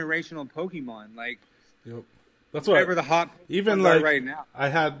buy generational Pokemon. Like, that's what whatever the hot even like are right now. I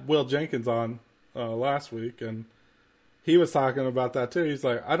had Will Jenkins on last week, and he was talking about that too. He's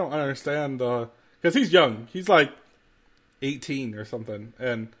like, I don't understand because he's young. He's like 18 or something,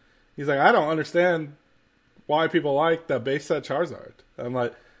 and he's like, I don't understand why people like that base set Charizard. I'm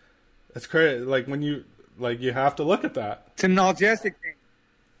like, it's crazy. Like when you have to look at that. It's a nostalgic thing.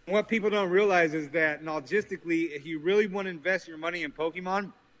 What people don't realize is that nostalgically, if you really want to invest your money in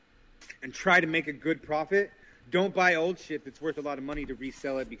Pokemon and try to make a good profit, don't buy old shit that's worth a lot of money to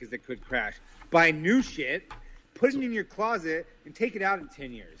resell it because it could crash. Buy new shit, put it in your closet, and take it out in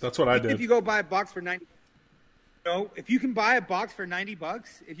 10 years. That's what I did. If you go buy a box for $90, if you can buy a box for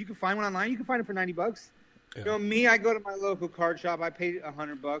 $90, if you can find one online, you can find it for $90. Yeah. You know, me, I go to my local card shop. I pay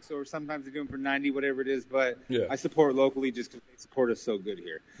 $100, or sometimes they do them for $90, whatever it is. But I support locally just because they support us so good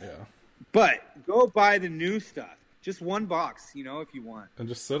here. Yeah. But go buy the new stuff. Just one box, you know, if you want. And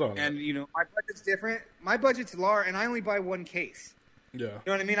just sit on it. And, you know, my budget's different. My budget's large, and I only buy one case. Yeah. You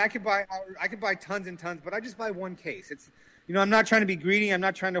know what I mean? I could buy tons and tons, but I just buy one case. It's, you know, I'm not trying to be greedy. I'm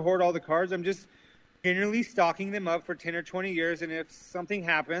not trying to hoard all the cards. I'm just generally stocking them up for 10 or 20 years. And if something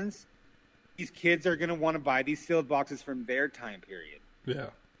happens, these kids are going to want to buy these sealed boxes from their time period. Yeah.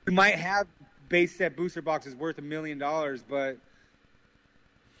 You might have base set booster boxes worth $1 million, but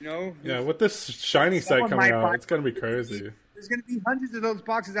you know, Yeah, with this shiny set someone coming might out, buy it's going to be crazy. There's going to be hundreds of those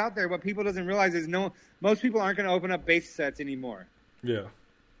boxes out there. What people doesn't realize is most people aren't going to open up base sets anymore. Yeah.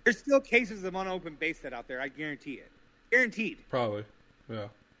 There's still cases of unopened base set out there. I guarantee it. Guaranteed. Probably. Yeah.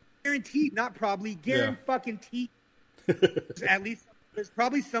 Guaranteed, not probably. Guaranteed. At least there's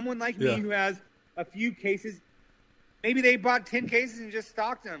probably someone like me who has a few cases. Maybe they bought 10 cases and just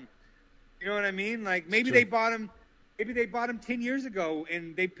stocked them. You know what I mean? Like maybe they bought them 10 years ago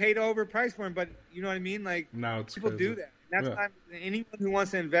and they paid overpriced for them. But you know what I mean? Like now it's people crazy. do that. And that's not anyone who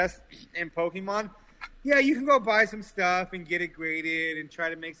wants to invest in Pokemon. Yeah, you can go buy some stuff and get it graded and try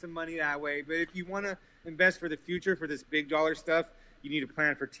to make some money that way. But if you want to invest for the future for this big dollar stuff, you need to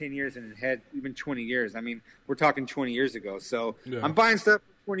plan for 10 years and ahead, even 20 years. I mean, we're talking 20 years ago. So I'm buying stuff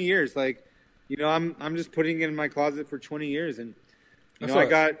for 20 years. Like, you know, I'm just putting it in my closet for 20 years. And, you know, I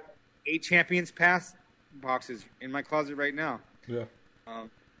got 8 Champions Pass boxes in my closet right now. Yeah.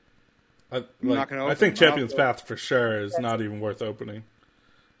 I think Champions Pass for sure is not even worth opening.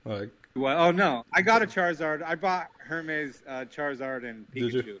 Like, well, oh no, I got a Charizard. I bought Hermes Charizard and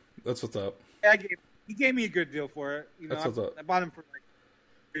Pikachu. Did you? That's what's up. Yeah, he gave me a good deal for it. You know, That's what's up. I bought him for like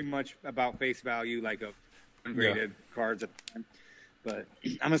pretty much about face value, like of ungraded cards at the time. But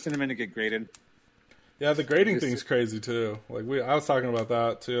I'm gonna send him in to get graded. Yeah, the grading thing's crazy too. Like I was talking about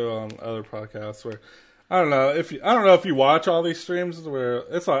that too on other podcasts where I don't know if you watch all these streams where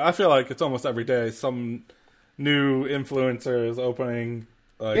it's like I feel like it's almost every day some new influencer is opening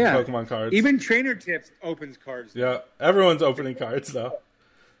Pokemon cards. Even Trainer Tips opens cards. Yeah, everyone's opening cards now.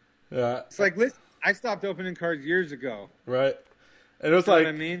 Yeah, it's like listen, I stopped opening cards years ago. Right, and it was you know like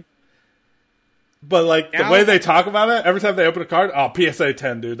what I mean. But like now, the way they talk about it, every time they open a card, oh PSA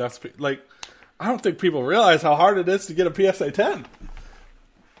 10, dude. That's like I don't think people realize how hard it is to get a PSA 10.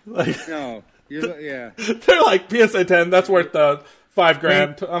 Like no. Yeah. They're like, PSA 10, that's worth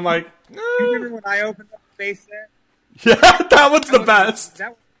 $5,000. I'm like, you remember when I opened up the base set? Yeah, that one's the best.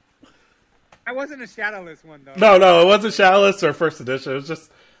 That wasn't a shadowless one, though. No, it wasn't shadowless or first edition. It was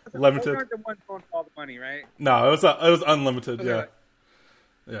just limited. Those aren't the ones going for all the money, right? No, it was unlimited, so yeah.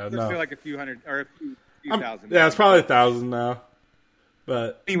 Yeah, no. Still like a few hundred, or a few thousand. Yeah, it's probably 1,000 now.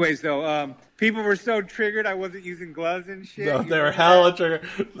 But anyways, though, people were so triggered I wasn't using gloves and shit. No, they were hella triggered.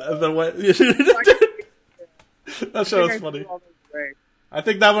 The way that show was funny. I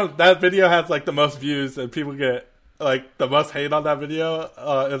think that video has like the most views, and people get like the most hate on that video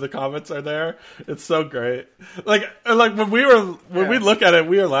in the comments are there. It's so great. Like when we look at it,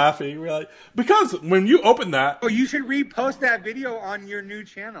 we are laughing. We're like, because when you open that, oh, you should repost that video on your new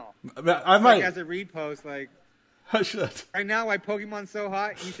channel. I might as a repost, like. I should. Right now, why Pokemon's so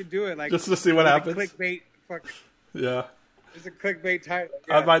hot, you should do it. Like just to see what happens. Clickbait. Yeah. It's a clickbait title.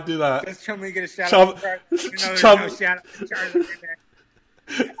 Yeah. I might do that. Just Chumley get a shout out. I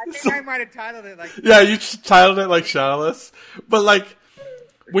think I might have titled it like. Yeah, you titled it like Shadowless, but like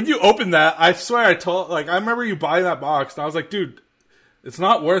when you open that, I swear I remember you buying that box, and I was like, dude, it's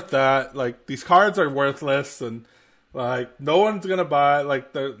not worth that. Like these cards are worthless, and. Like, no one's gonna buy,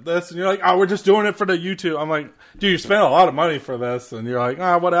 like, this, and you're like, oh, we're just doing it for the YouTube. I'm like, dude, you spent a lot of money for this, and you're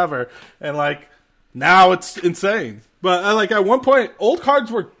like, whatever. And, like, now it's insane. But, like, at one point, old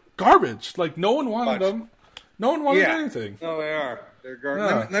cards were garbage. Like, no one wanted them. No one wanted anything. No, they are. They're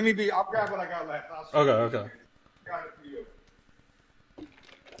garbage. Yeah. I'll grab what I got left. Okay. Got it for you.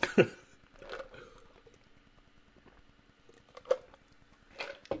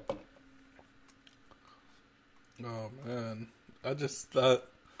 Oh man, I just thought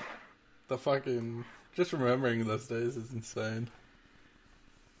just remembering those days is insane.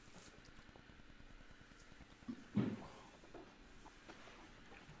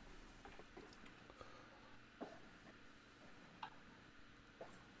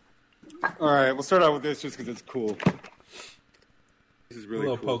 All right, we'll start out with this just because it's cool. This is really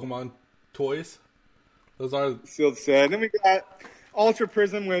cool. Pokemon toys. Those are sealed set. Then we got Ultra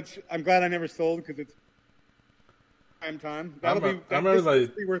Prism, which I'm glad I never sold because it's time. That'll be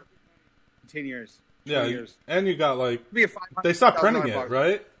worth 10 years. 20 years. And you got like be a they stopped printing it,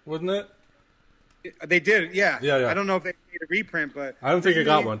 right? Wasn't it? They did, yeah. Yeah. I don't know if they made a reprint, but I don't think it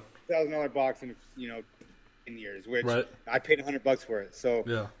got one. $1,000 box in 10 years, which right. I paid $100 for it. So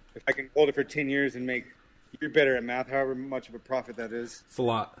yeah. If I can hold it for 10 years and make, you're better at math, however much of a profit that is. It's a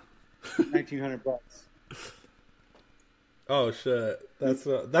lot. $1,900. Oh shit, that's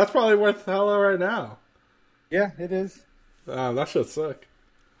probably worth hella right now. Yeah, it is. That shit's sick.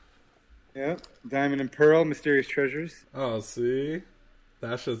 Yeah, Diamond and Pearl, Mysterious Treasures. Oh, see,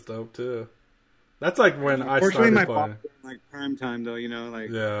 that shit's dope too. That's like when I Unfortunately, started my playing. boxes are like prime time though. You know, like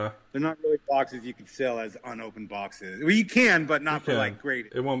Yeah. they're not really boxes you can sell as unopened boxes. Well, you can, but not for like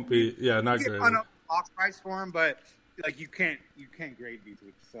graded. It won't be. Yeah, not You get graded. unopened box price for them, but like you can't grade these,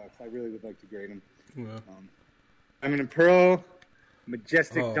 which sucks. I really would like to grade them. Yeah. I'm in a Pearl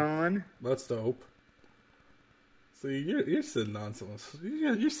Majestic Dawn. That's dope. See, you're sitting on some.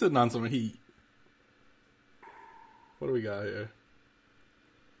 You're sitting on some heat. What do we got here?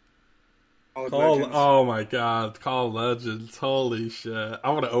 Oh my god, Call of Legends. Holy shit. I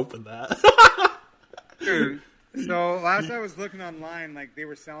want to open that. Dude, so last I was looking online, like they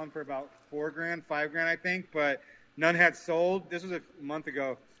were selling for about $4,000, $5,000, I think, but none had sold. This was a month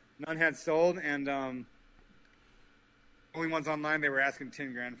ago. None had sold, and only ones online they were asking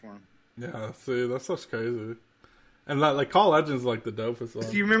 $10,000 for them. Yeah, see, that's such crazy. And like Call of Legends is like the dopest one.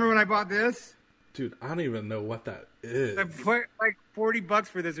 Do you remember when I bought this? Dude, I don't even know what that is. I put like $40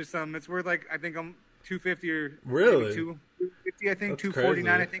 for this or something. It's worth like I think I'm $250 or really $250. I think That's $249. crazy.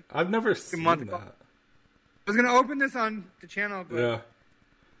 I think I've never seen month that. ago. I was gonna open this on the channel, but Yeah,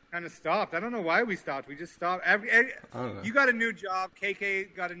 kind of stopped. I don't know why we stopped. We just stopped. I don't know. You got a new job.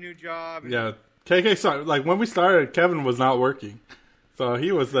 KK got a new job. Yeah, KK started, like when we started, Kevin was not working, so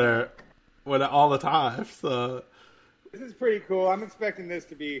he was there with it all the time. So This is pretty cool. I'm expecting this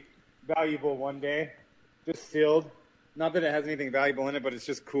to be valuable one day. Just sealed. Not that it has anything valuable in it, but it's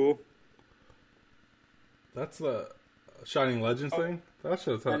just cool. that's the Shining Legends thing. That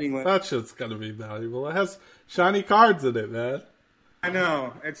Shining shit's gonna be valuable. It has shiny cards in it, man. I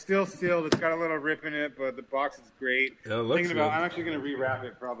know. It's still sealed. It's got a little rip in it, but the box is great. Yeah, it looks good. I'm actually going to rewrap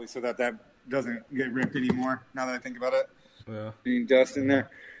it probably so that doesn't get ripped anymore, now that I think about it. Yeah. Any dust in there.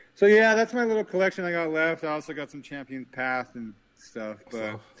 So, yeah, that's my little collection I got left. I also got some Champions Path and stuff.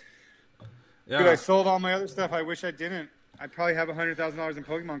 But Yeah. dude, I sold all my other stuff. I wish I didn't. I'd probably have $100,000 in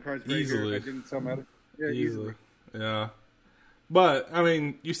Pokemon cards right Easily. here. I didn't sell my other. Yeah, Easily. Yeah. But I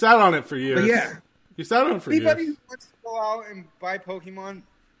mean, you sat on it for years. But yeah. You sat on it for Anybody years. who wants to go out and buy Pokemon,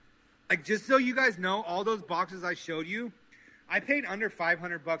 like just so you guys know, all those boxes I showed you, I paid under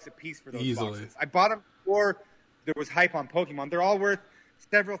 $500 a piece for those Easily. boxes. I bought them before there was hype on Pokemon. They're all worth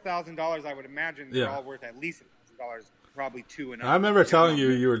several $1,000s, I would imagine. They're all worth at least $1,000, probably $2,000 and up. I remember telling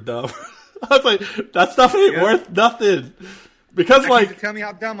you were dumb. I was like, that stuff ain't worth nothing. Because You used to tell me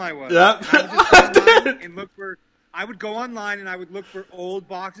how dumb I was. Yeah. I would go online and I would look for old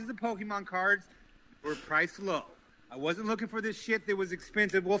boxes of Pokemon cards that were priced low. I wasn't looking for this shit that was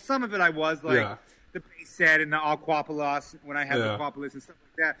expensive. Well, some of it I was, like the base set and the Aquapolis when I had the Aquapolis and stuff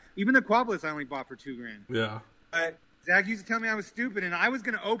like that. Even the Aquapolis I only bought for $2,000. Yeah. But Zach used to tell me I was stupid, and I was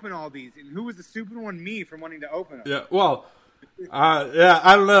going to open all these. And who was the stupid one? Me, for wanting to open them. Yeah, well, I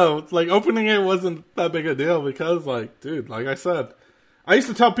don't know. Like, opening it wasn't that big a deal because, like, dude, like I said, I used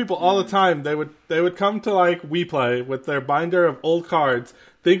to tell people all the time they would come to, like, WePlay with their binder of old cards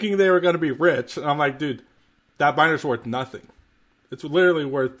thinking they were going to be rich. And I'm like, dude, that binder's worth nothing. It's literally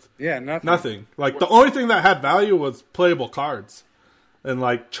worth nothing. Like, the only thing that had value was playable cards and,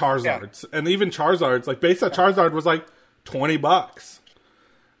 like, Charizards. And even Charizards, like, base set Charizard was, like, $20.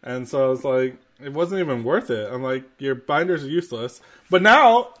 And so it's like, it wasn't even worth it. I'm like, your binders are useless. But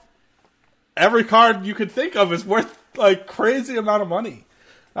now, every card you could think of is worth, like, crazy amount of money.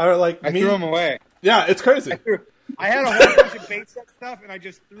 I threw them away. Yeah, it's crazy. I had a whole bunch of base set stuff, and I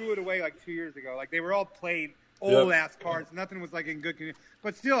just threw it away, like, 2 years ago. Like, they were all played old-ass cards. Nothing was, like, in good condition.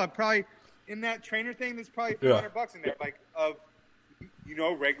 But still, I probably, in that trainer thing, there's probably $400 in there, like, of,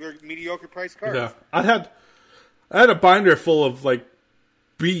 regular, mediocre price cards. Yeah. I had a binder full of, like,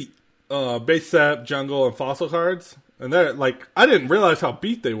 beat base set, jungle, and fossil cards. And they're, like, I didn't realize how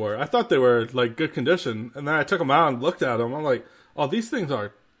beat they were. I thought they were, like, good condition. And then I took them out and looked at them. I'm like, oh, these things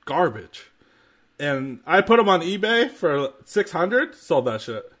are garbage. And I put them on eBay for $600, sold that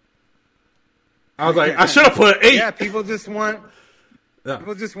shit. I was like, I should have put $8. Yeah, people just want... Yeah.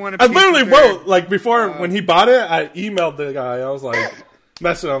 People just want I literally wrote, like, before, when he bought it, I emailed the guy. I was like,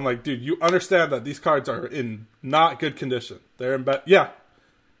 messaging him, I'm like, dude, you understand that these cards are in not good condition. They're in bad...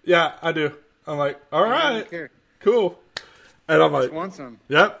 Yeah, I do. I'm like, all right, cool. And I'm like, want some.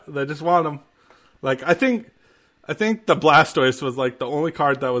 Yep, they just want them. Like, I think the Blastoise was, like, the only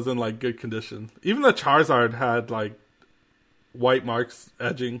card that was in, like, good condition. Even the Charizard had, like, white marks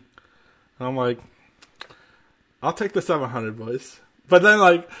edging. And I'm like, I'll take the 700, boys. But then,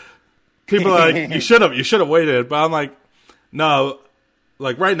 like, people are like, you should have waited. But I'm like, no,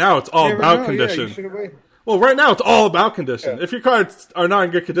 like, right now it's all about condition. You should have waited. Well, right now it's all about condition. Yeah. If your cards are not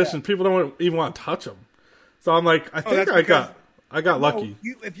in good condition, people don't even want to touch them. So I'm like, I think I got lucky.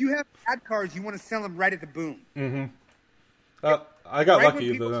 If you have bad cards, you want to sell them right at the boom. Mm-hmm. I got lucky.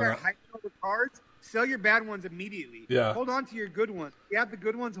 When people start hyping over cards, Sell your bad ones immediately. Yeah. Hold on to your good ones. If you have the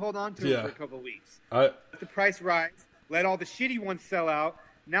good ones, hold on to them for a couple of weeks. Let the price rise. Let all the shitty ones sell out.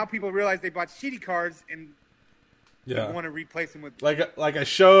 Now people realize they bought shitty cards and they want to replace them with... Like I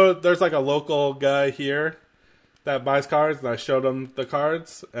showed, there's like a local guy here that buys cards, and I showed him the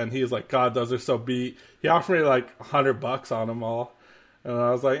cards, and he's like, God, those are so beat. He offered me like $100 on them all. And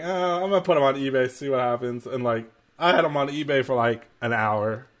I was like, I'm going to put them on eBay, see what happens. And like, I had them on eBay for like an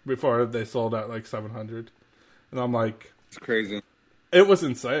hour before they sold at like 700. And I'm like, it's crazy. It was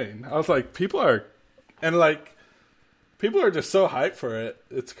insane. I was like, people are just so hyped for it.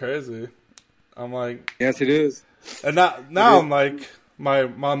 It's crazy. I'm like, yes, it is. And now I'm like, my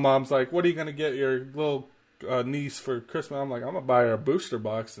mom's like, what are you going to get your little niece for Christmas? I'm like, I'm going to buy her a booster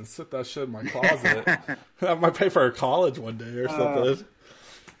box and sit that shit in my closet. I might pay for her college one day or something.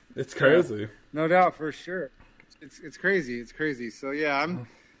 It's crazy. No doubt, for sure. It's crazy. It's crazy. So yeah, I'm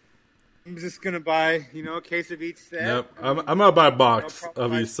just gonna buy, a case of each set. Yep, I'm gonna buy a box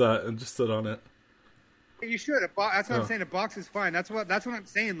of each set and just sit on it. You should. That's what I'm saying. A box is fine. That's what I'm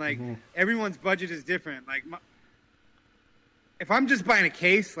saying. Like everyone's budget is different. Like if I'm just buying a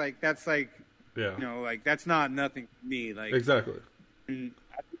case, like that's like, like that's not nothing for me. Like exactly. And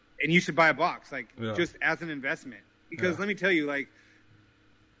you should buy a box, like just as an investment, because let me tell you, like.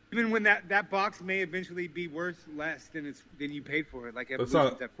 Even when that box may eventually be worth less than you paid for it, like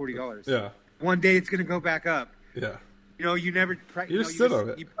Evolution's at $40. Yeah. One day it's gonna go back up. Yeah. You never. You just sit on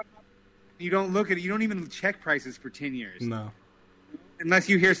it. You don't look at it. You don't even check prices for 10 years. No. Unless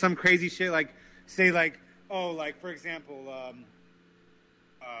you hear some crazy shit like, say like, for example,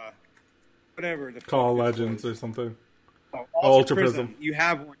 whatever. Call Legends or something. Ultra Prism. You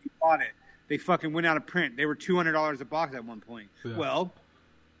have one. You bought it. They fucking went out of print. They were $200 a box at one point. Yeah. Well.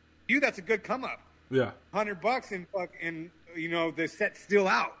 That's a good come up. Yeah. $100 and the set's still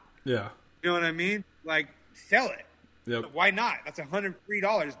out. Yeah. You know what I mean? Like, sell it. Yep. Why not? That's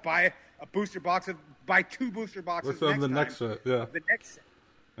 $103. Buy a booster box buy 2 booster boxes next set. Yeah. The next set.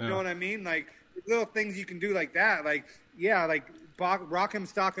 You know what I mean? Like, little things you can do like that. Like, rock them,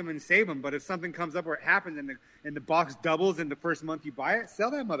 stock them, and save them. But if something comes up where it happens and the box doubles in the first month you buy it,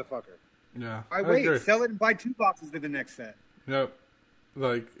 sell that motherfucker. Yeah. Sell it and buy 2 boxes to the next set. Yep.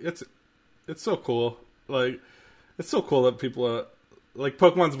 Like it's so cool. Like it's so cool that people like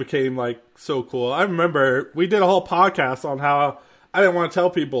Pokemon's became like so cool. I remember we did a whole podcast on how I didn't want to tell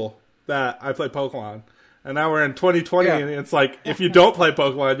people that I play Pokemon, and now we're in 2020, and it's like if you don't play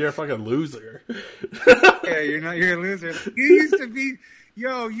Pokemon, you're a fucking loser. Yeah, you're a loser. You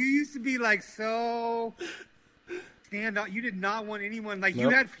used to be like so stand up. You did not want anyone like you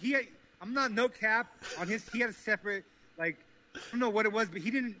had. I'm not no cap on his. He had a separate like. I don't know what it was, but he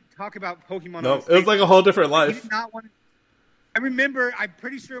didn't talk about Pokemon. No, it was like a whole different life. He did not want. I remember. I'm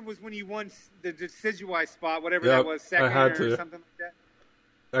pretty sure it was when he won the Decidueye spot, whatever that was, second or something like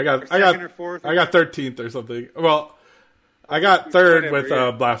that. I got 13th or something. Well, I got third with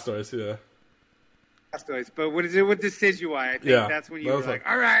Blastoise. Yeah. Blastoise, but what is it with Decidueye? I think that's when you were like,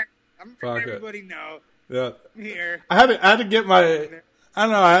 "All right, I'm letting everybody know." Yeah. I'm here. I had to get my. I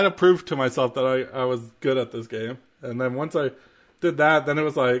don't know. I had to prove to myself that I was good at this game. And then once I did that, then it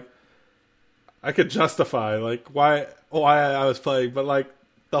was like I could justify like why I was playing, but like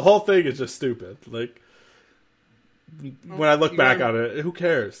the whole thing is just stupid. Like when I look back on it, who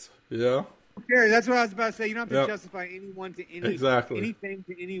cares? You know? Who cares? That's what I was about to say. You don't have to justify anyone to anything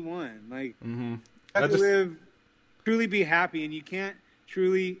to anyone. Like you have to live, truly be happy, and you can't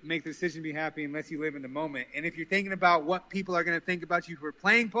truly make the decision to be happy unless you live in the moment. And if you're thinking about what people are going to think about you for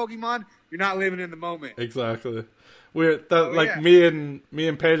playing Pokemon, you're not living in the moment. Exactly. Me and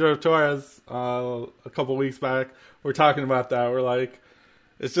Pedro Torres a couple weeks back, we're talking about that. We're like,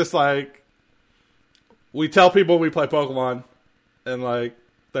 it's just like we tell people we play Pokemon, and like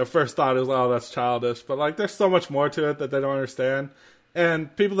their first thought is, "Oh, that's childish," but like there's so much more to it that they don't understand.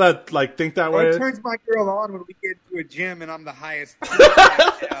 And people that like think that way. It turns my girl on when we get to a gym and I'm the highest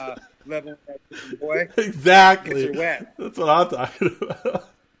level boy. Exactly. Gets her wet. That's what I'm talking about.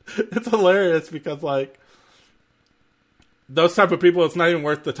 It's hilarious because like those type of people, it's not even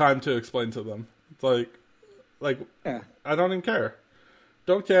worth the time to explain to them. It's like I don't even care.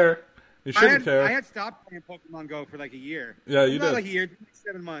 Don't care. You shouldn't care. I had stopped playing Pokemon Go for like a year. Yeah, you did. Like a year,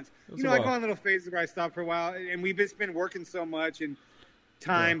 7 months. I go on little phases where I stopped for a while, and we've just been working so much and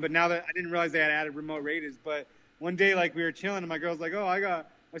time. But now that I didn't realize they had added remote raiders. But one day, like we were chilling, and my girl's like, "Oh, I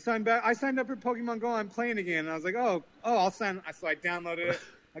signed up for Pokemon Go. I'm playing again." And I was like, "Oh, I'll sign." So I downloaded it.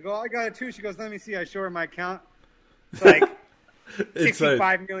 I go, "I got it too." She goes, "Let me see." I show her my account. It's like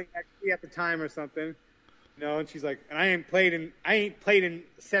 65 million XP at the time or something. You know, and she's like, and I ain't played in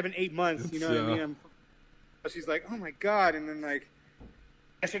 7-8 months. You know what I mean? She's like, oh my god. And then like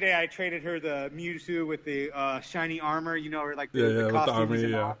yesterday, I traded her the Mewtwo with the shiny armor. You know, or like the with the armor.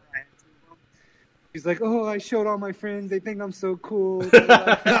 Yeah. She's like, oh, I showed all my friends. They think I'm so cool.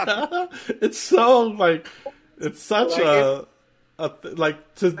 It's so like, it's such to be like.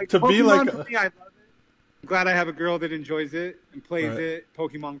 I love it. I'm glad I have a girl that enjoys it and plays it.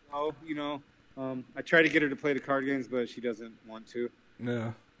 Pokemon Go, you know. I try to get her to play the card games, but she doesn't want to.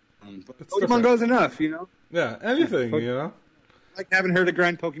 Yeah. But Pokemon Go's enough, you know. Yeah, anything, you know. I like having her to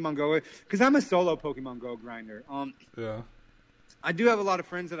grind Pokemon Go with, because I'm a solo Pokemon Go grinder. Yeah. I do have a lot of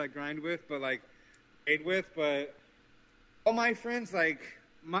friends that I grind with, but like. But all my friends, like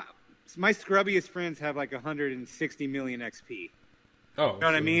my scrubbiest friends, have like 160 million XP. Oh, you know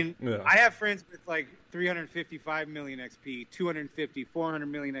what I mean? Yeah. I have friends with like 355 million XP, 250, 400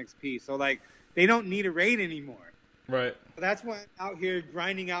 million XP. So like they don't need a raid anymore. Right. So that's why I'm out here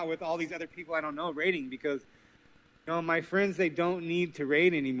grinding out with all these other people I don't know raiding, because you know my friends, they don't need to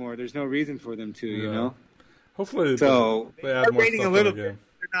raid anymore. There's no reason for them to, you know. Hopefully, they add more raiding stuff a little in the bit.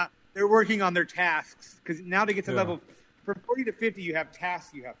 game. They're working on their tasks, because now to get to level from 40 to 50, you have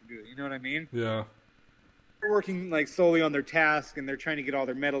tasks you have to do. You know what I mean? Yeah. They're working like solely on their task, and they're trying to get all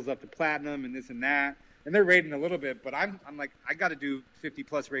their medals up to platinum and this and that. And they're raiding a little bit, but I'm like, I got to do 50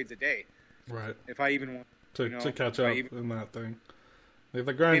 plus raids a day. Right. If I even want to catch up in that thing. Like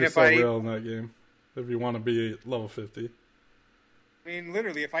the grind is so real in that game. If you want to be level 50. I mean,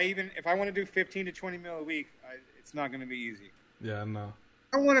 literally, if I want to do 15 to 20 mil a week, it's not going to be easy. Yeah, no.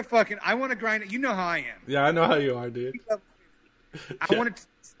 I want to grind it. You know how I am. Yeah, I know how you are, dude. I want to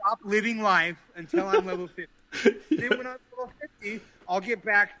stop living life until I'm level 50. Then when I'm level 50, I'll get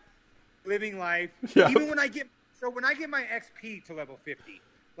back living life. Yeah. Even when I get my XP to level 50,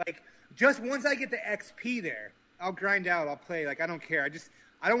 like just once I get the XP there, I'll grind out. I'll play. Like I don't care.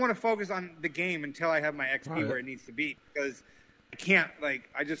 I don't want to focus on the game until I have my XP where it needs to be, because I can't. Like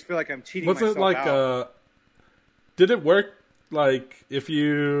I just feel like I'm cheating myself out. Did it work? Like, if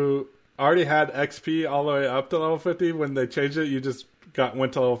you already had XP all the way up to level 50, when they changed it, you just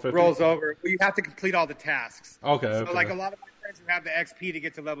went to level 50? Rolls over. Well, you have to complete all the tasks. Okay, So, like, a lot of my friends who have the XP to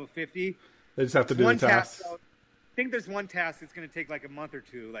get to level 50, they just have to do the tasks. I think there's one task that's going to take, like, a month or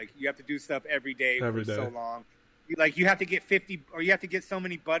two. Like, you have to do stuff every day for so long. You have to get 50, or you have to get so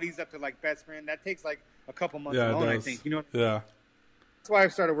many buddies up to, like, best friend. That takes, like, a couple months alone, I think. You know? Yeah. That's why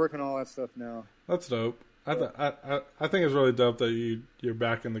I've started working on all that stuff now. That's dope. I think it's really dope that you're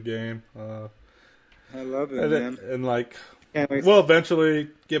back in the game. I love it, man. And like, we'll eventually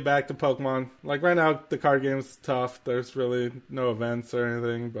get back to Pokemon. Like right now, the card game's tough. There's really no events or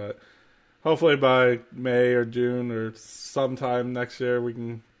anything, but hopefully by May or June or sometime next year, we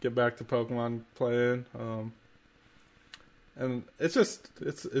can get back to Pokemon playing. And it's just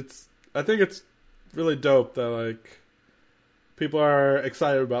I think it's really dope that like people are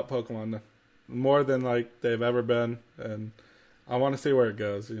excited about Pokemon now. More than like they've ever been, and I want to see where it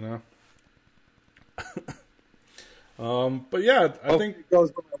goes, you know. But yeah, I think it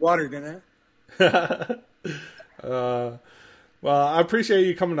goes by water, didn't it? Well, I appreciate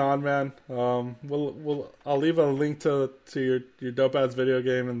you coming on, man. I'll leave a link to your dope ass video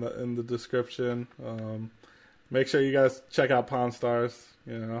game in the description. Make sure you guys check out Pawn Stars.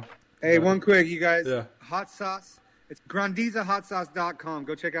 You know. Hey, one quick, you guys. Yeah. Hot sauce. It's GrandizaHotSauce.com.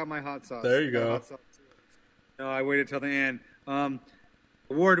 Go check out my hot sauce. There you go. No, I waited till the end.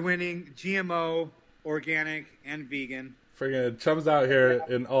 Award-winning, GMO, organic, and vegan. Friggin' chums out here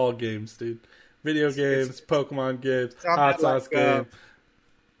in all games, dude. Video games, Pokemon games, hot sauce game.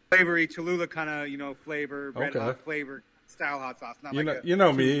 Flavory, Cholula kind of, flavor, red hot flavor, style hot sauce. Not you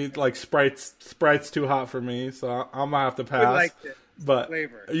know me, like Sprite's too hot for me, so I'm gonna have to pass. Like but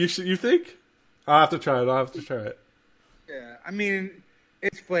flavor. You think? I'll have to try it. Yeah, I mean,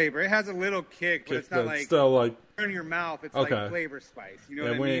 it's flavor. It has a little kick, but it's not like still like burn your mouth. It's like flavor spice. You know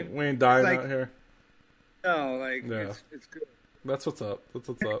what I mean? We ain't dying like, out here. No, it's good. That's what's up.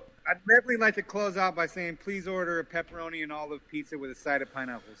 I'd definitely like to close out by saying, please order a pepperoni and olive pizza with a side of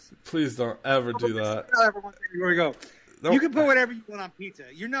pineapples. Please don't ever do that. Here we go. Nope. You can put whatever you want on pizza.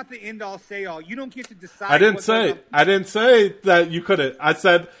 You're not the end all say all. You don't get to decide. I didn't say that you couldn't. I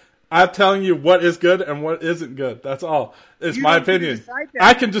said I'm telling you what is good and what isn't good. That's all. It's my opinion.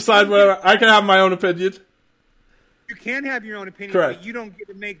 I can decide whatever. I can have my own opinion. You can have your own opinion, correct, but you don't get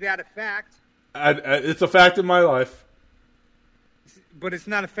to make that a fact. It's a fact in my life. But it's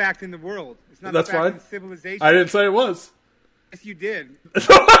not a fact in the world. It's not That's a fact fine. in civilization. I didn't say it was. Yes, you did.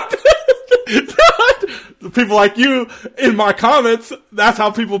 people like you in my comments, that's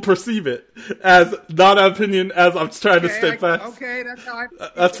how people perceive it as not an opinion. As I'm trying to stay fast. Okay, that's how I.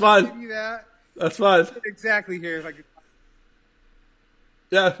 That's fine. Give you that. That's fine. Exactly here. If I could.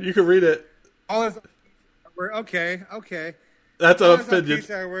 Yeah, you can read it. All this. Okay. That's all an opinion.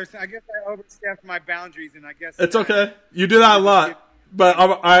 I guess I overstepped my boundaries, and I guess it's okay. You do that a lot, but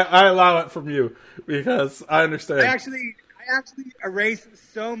I allow it from you because I understand. I actually erased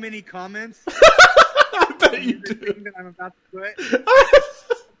so many comments. I bet you do. That I'm about to put.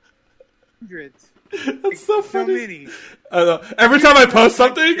 Hundreds. That's so funny. So many. I know. Every time I post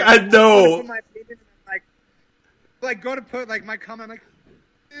something, I know. Like go to put like my comment, like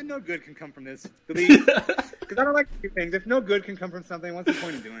no good can come from this. Delete. Because I don't like to do things. If no good can come from something, what's the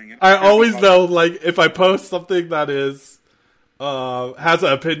point of doing it? I always know, like, if I post something that is has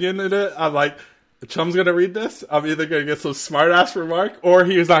an opinion in it, I'm like, Chum's gonna read this. I'm either gonna get some smart ass remark, or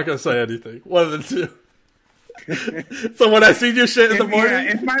he's not gonna say anything. One of the two. So when I see your shit in the morning,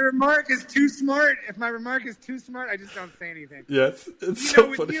 if my remark is too smart, I just don't say anything. Yes, it's you so know,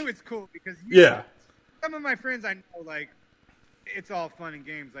 with funny. you, it's cool because some of my friends I know, like, it's all fun and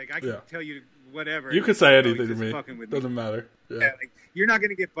games. Like I can tell you whatever. You can say anything to me. Doesn't matter. Yeah, like, you're not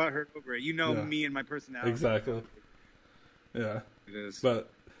gonna get butthurt over it. You know me and my personality. Exactly. Yeah, it is.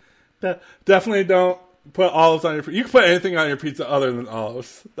 But definitely don't put olives on your. You can put anything on your pizza other than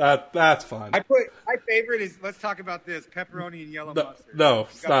olives. That's fine. My favorite is, let's talk about this, pepperoni and yellow mustard. No,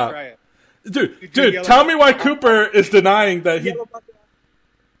 stop. Try it. Dude, tell me why Cooper is denying that he.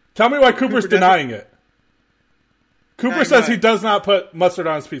 Tell me why Cooper's denying it. Cooper says he does not put mustard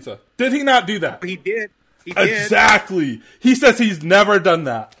on his pizza. Did he not do that? He did. Exactly. He says he's never done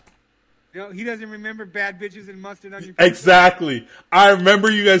that. No, he doesn't remember bad bitches and mustard on your pizza. Exactly. I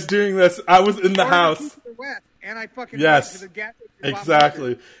remember you guys doing this. I was in the house. And I fucking yes. went to the gas station.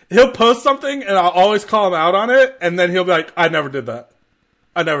 Exactly. He'll post something and I'll always call him out on it, and then he'll be like, I never did that.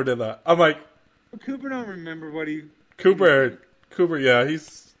 I'm like, Cooper don't remember what he. Cooper, yeah,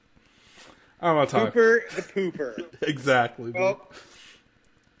 he's. I don't want to talk. Cooper the pooper. Exactly. Well,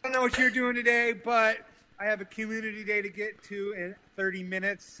 I don't know what you're doing today, but I have a community day to get to in 30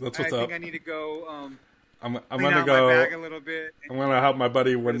 minutes. That's what's up. I think I need to go. I'm clean gonna out go. my bag a little bit. I'm gonna help my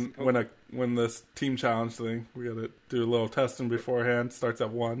buddy win this team challenge thing. We gotta do a little testing beforehand. Starts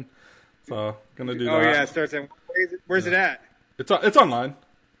at 1, so gonna do that. Oh yeah, it starts at. Where's it at? It's online.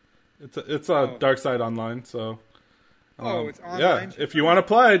 It's Dark Side Online. So. It's online. Yeah, if you want to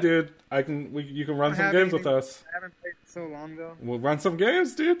play, dude, you can run some games with us. I haven't played so long though. We'll run some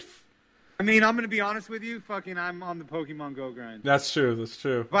games, dude. I mean, I'm gonna be honest with you. I'm on the Pokemon Go grind. That's true.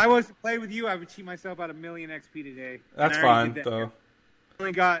 If I was to play with you, I would cheat myself out 1,000,000 XP today. That's fine, though.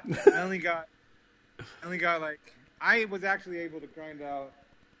 I was actually able to grind out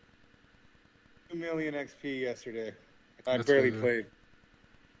 2,000,000 XP yesterday. I barely played.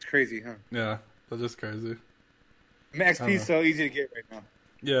 It's crazy, huh? Yeah, that's just crazy. XP is so easy to get right now.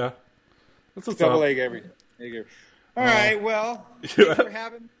 Yeah. That's what's double up. egg every day. All right, well, thanks for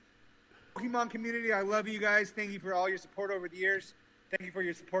having Pokemon community. I love you guys. Thank you for all your support over the years. Thank you for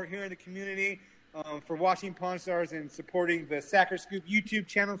your support here in the community, for watching Pawn Stars and supporting the Sacker Scoop YouTube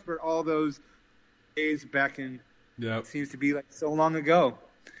channel for all those days back in. Yep. Seems to be like so long ago.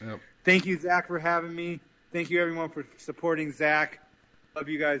 Yep. Thank you, Zach, for having me. Thank you, everyone, for supporting Zach. Love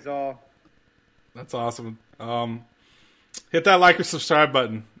you guys all. That's awesome. Hit that like or subscribe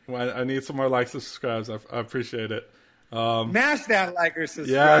button. I need some more likes and subscribes. I appreciate it. Mash that like or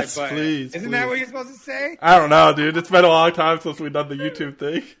subscribe yes, button. Please. Isn't that what you're supposed to say? I don't know, dude. It's been a long time since we've done the YouTube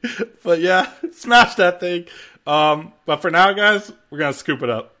thing. But yeah, smash that thing. But for now, guys, we're going to scoop it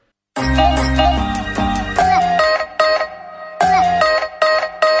up.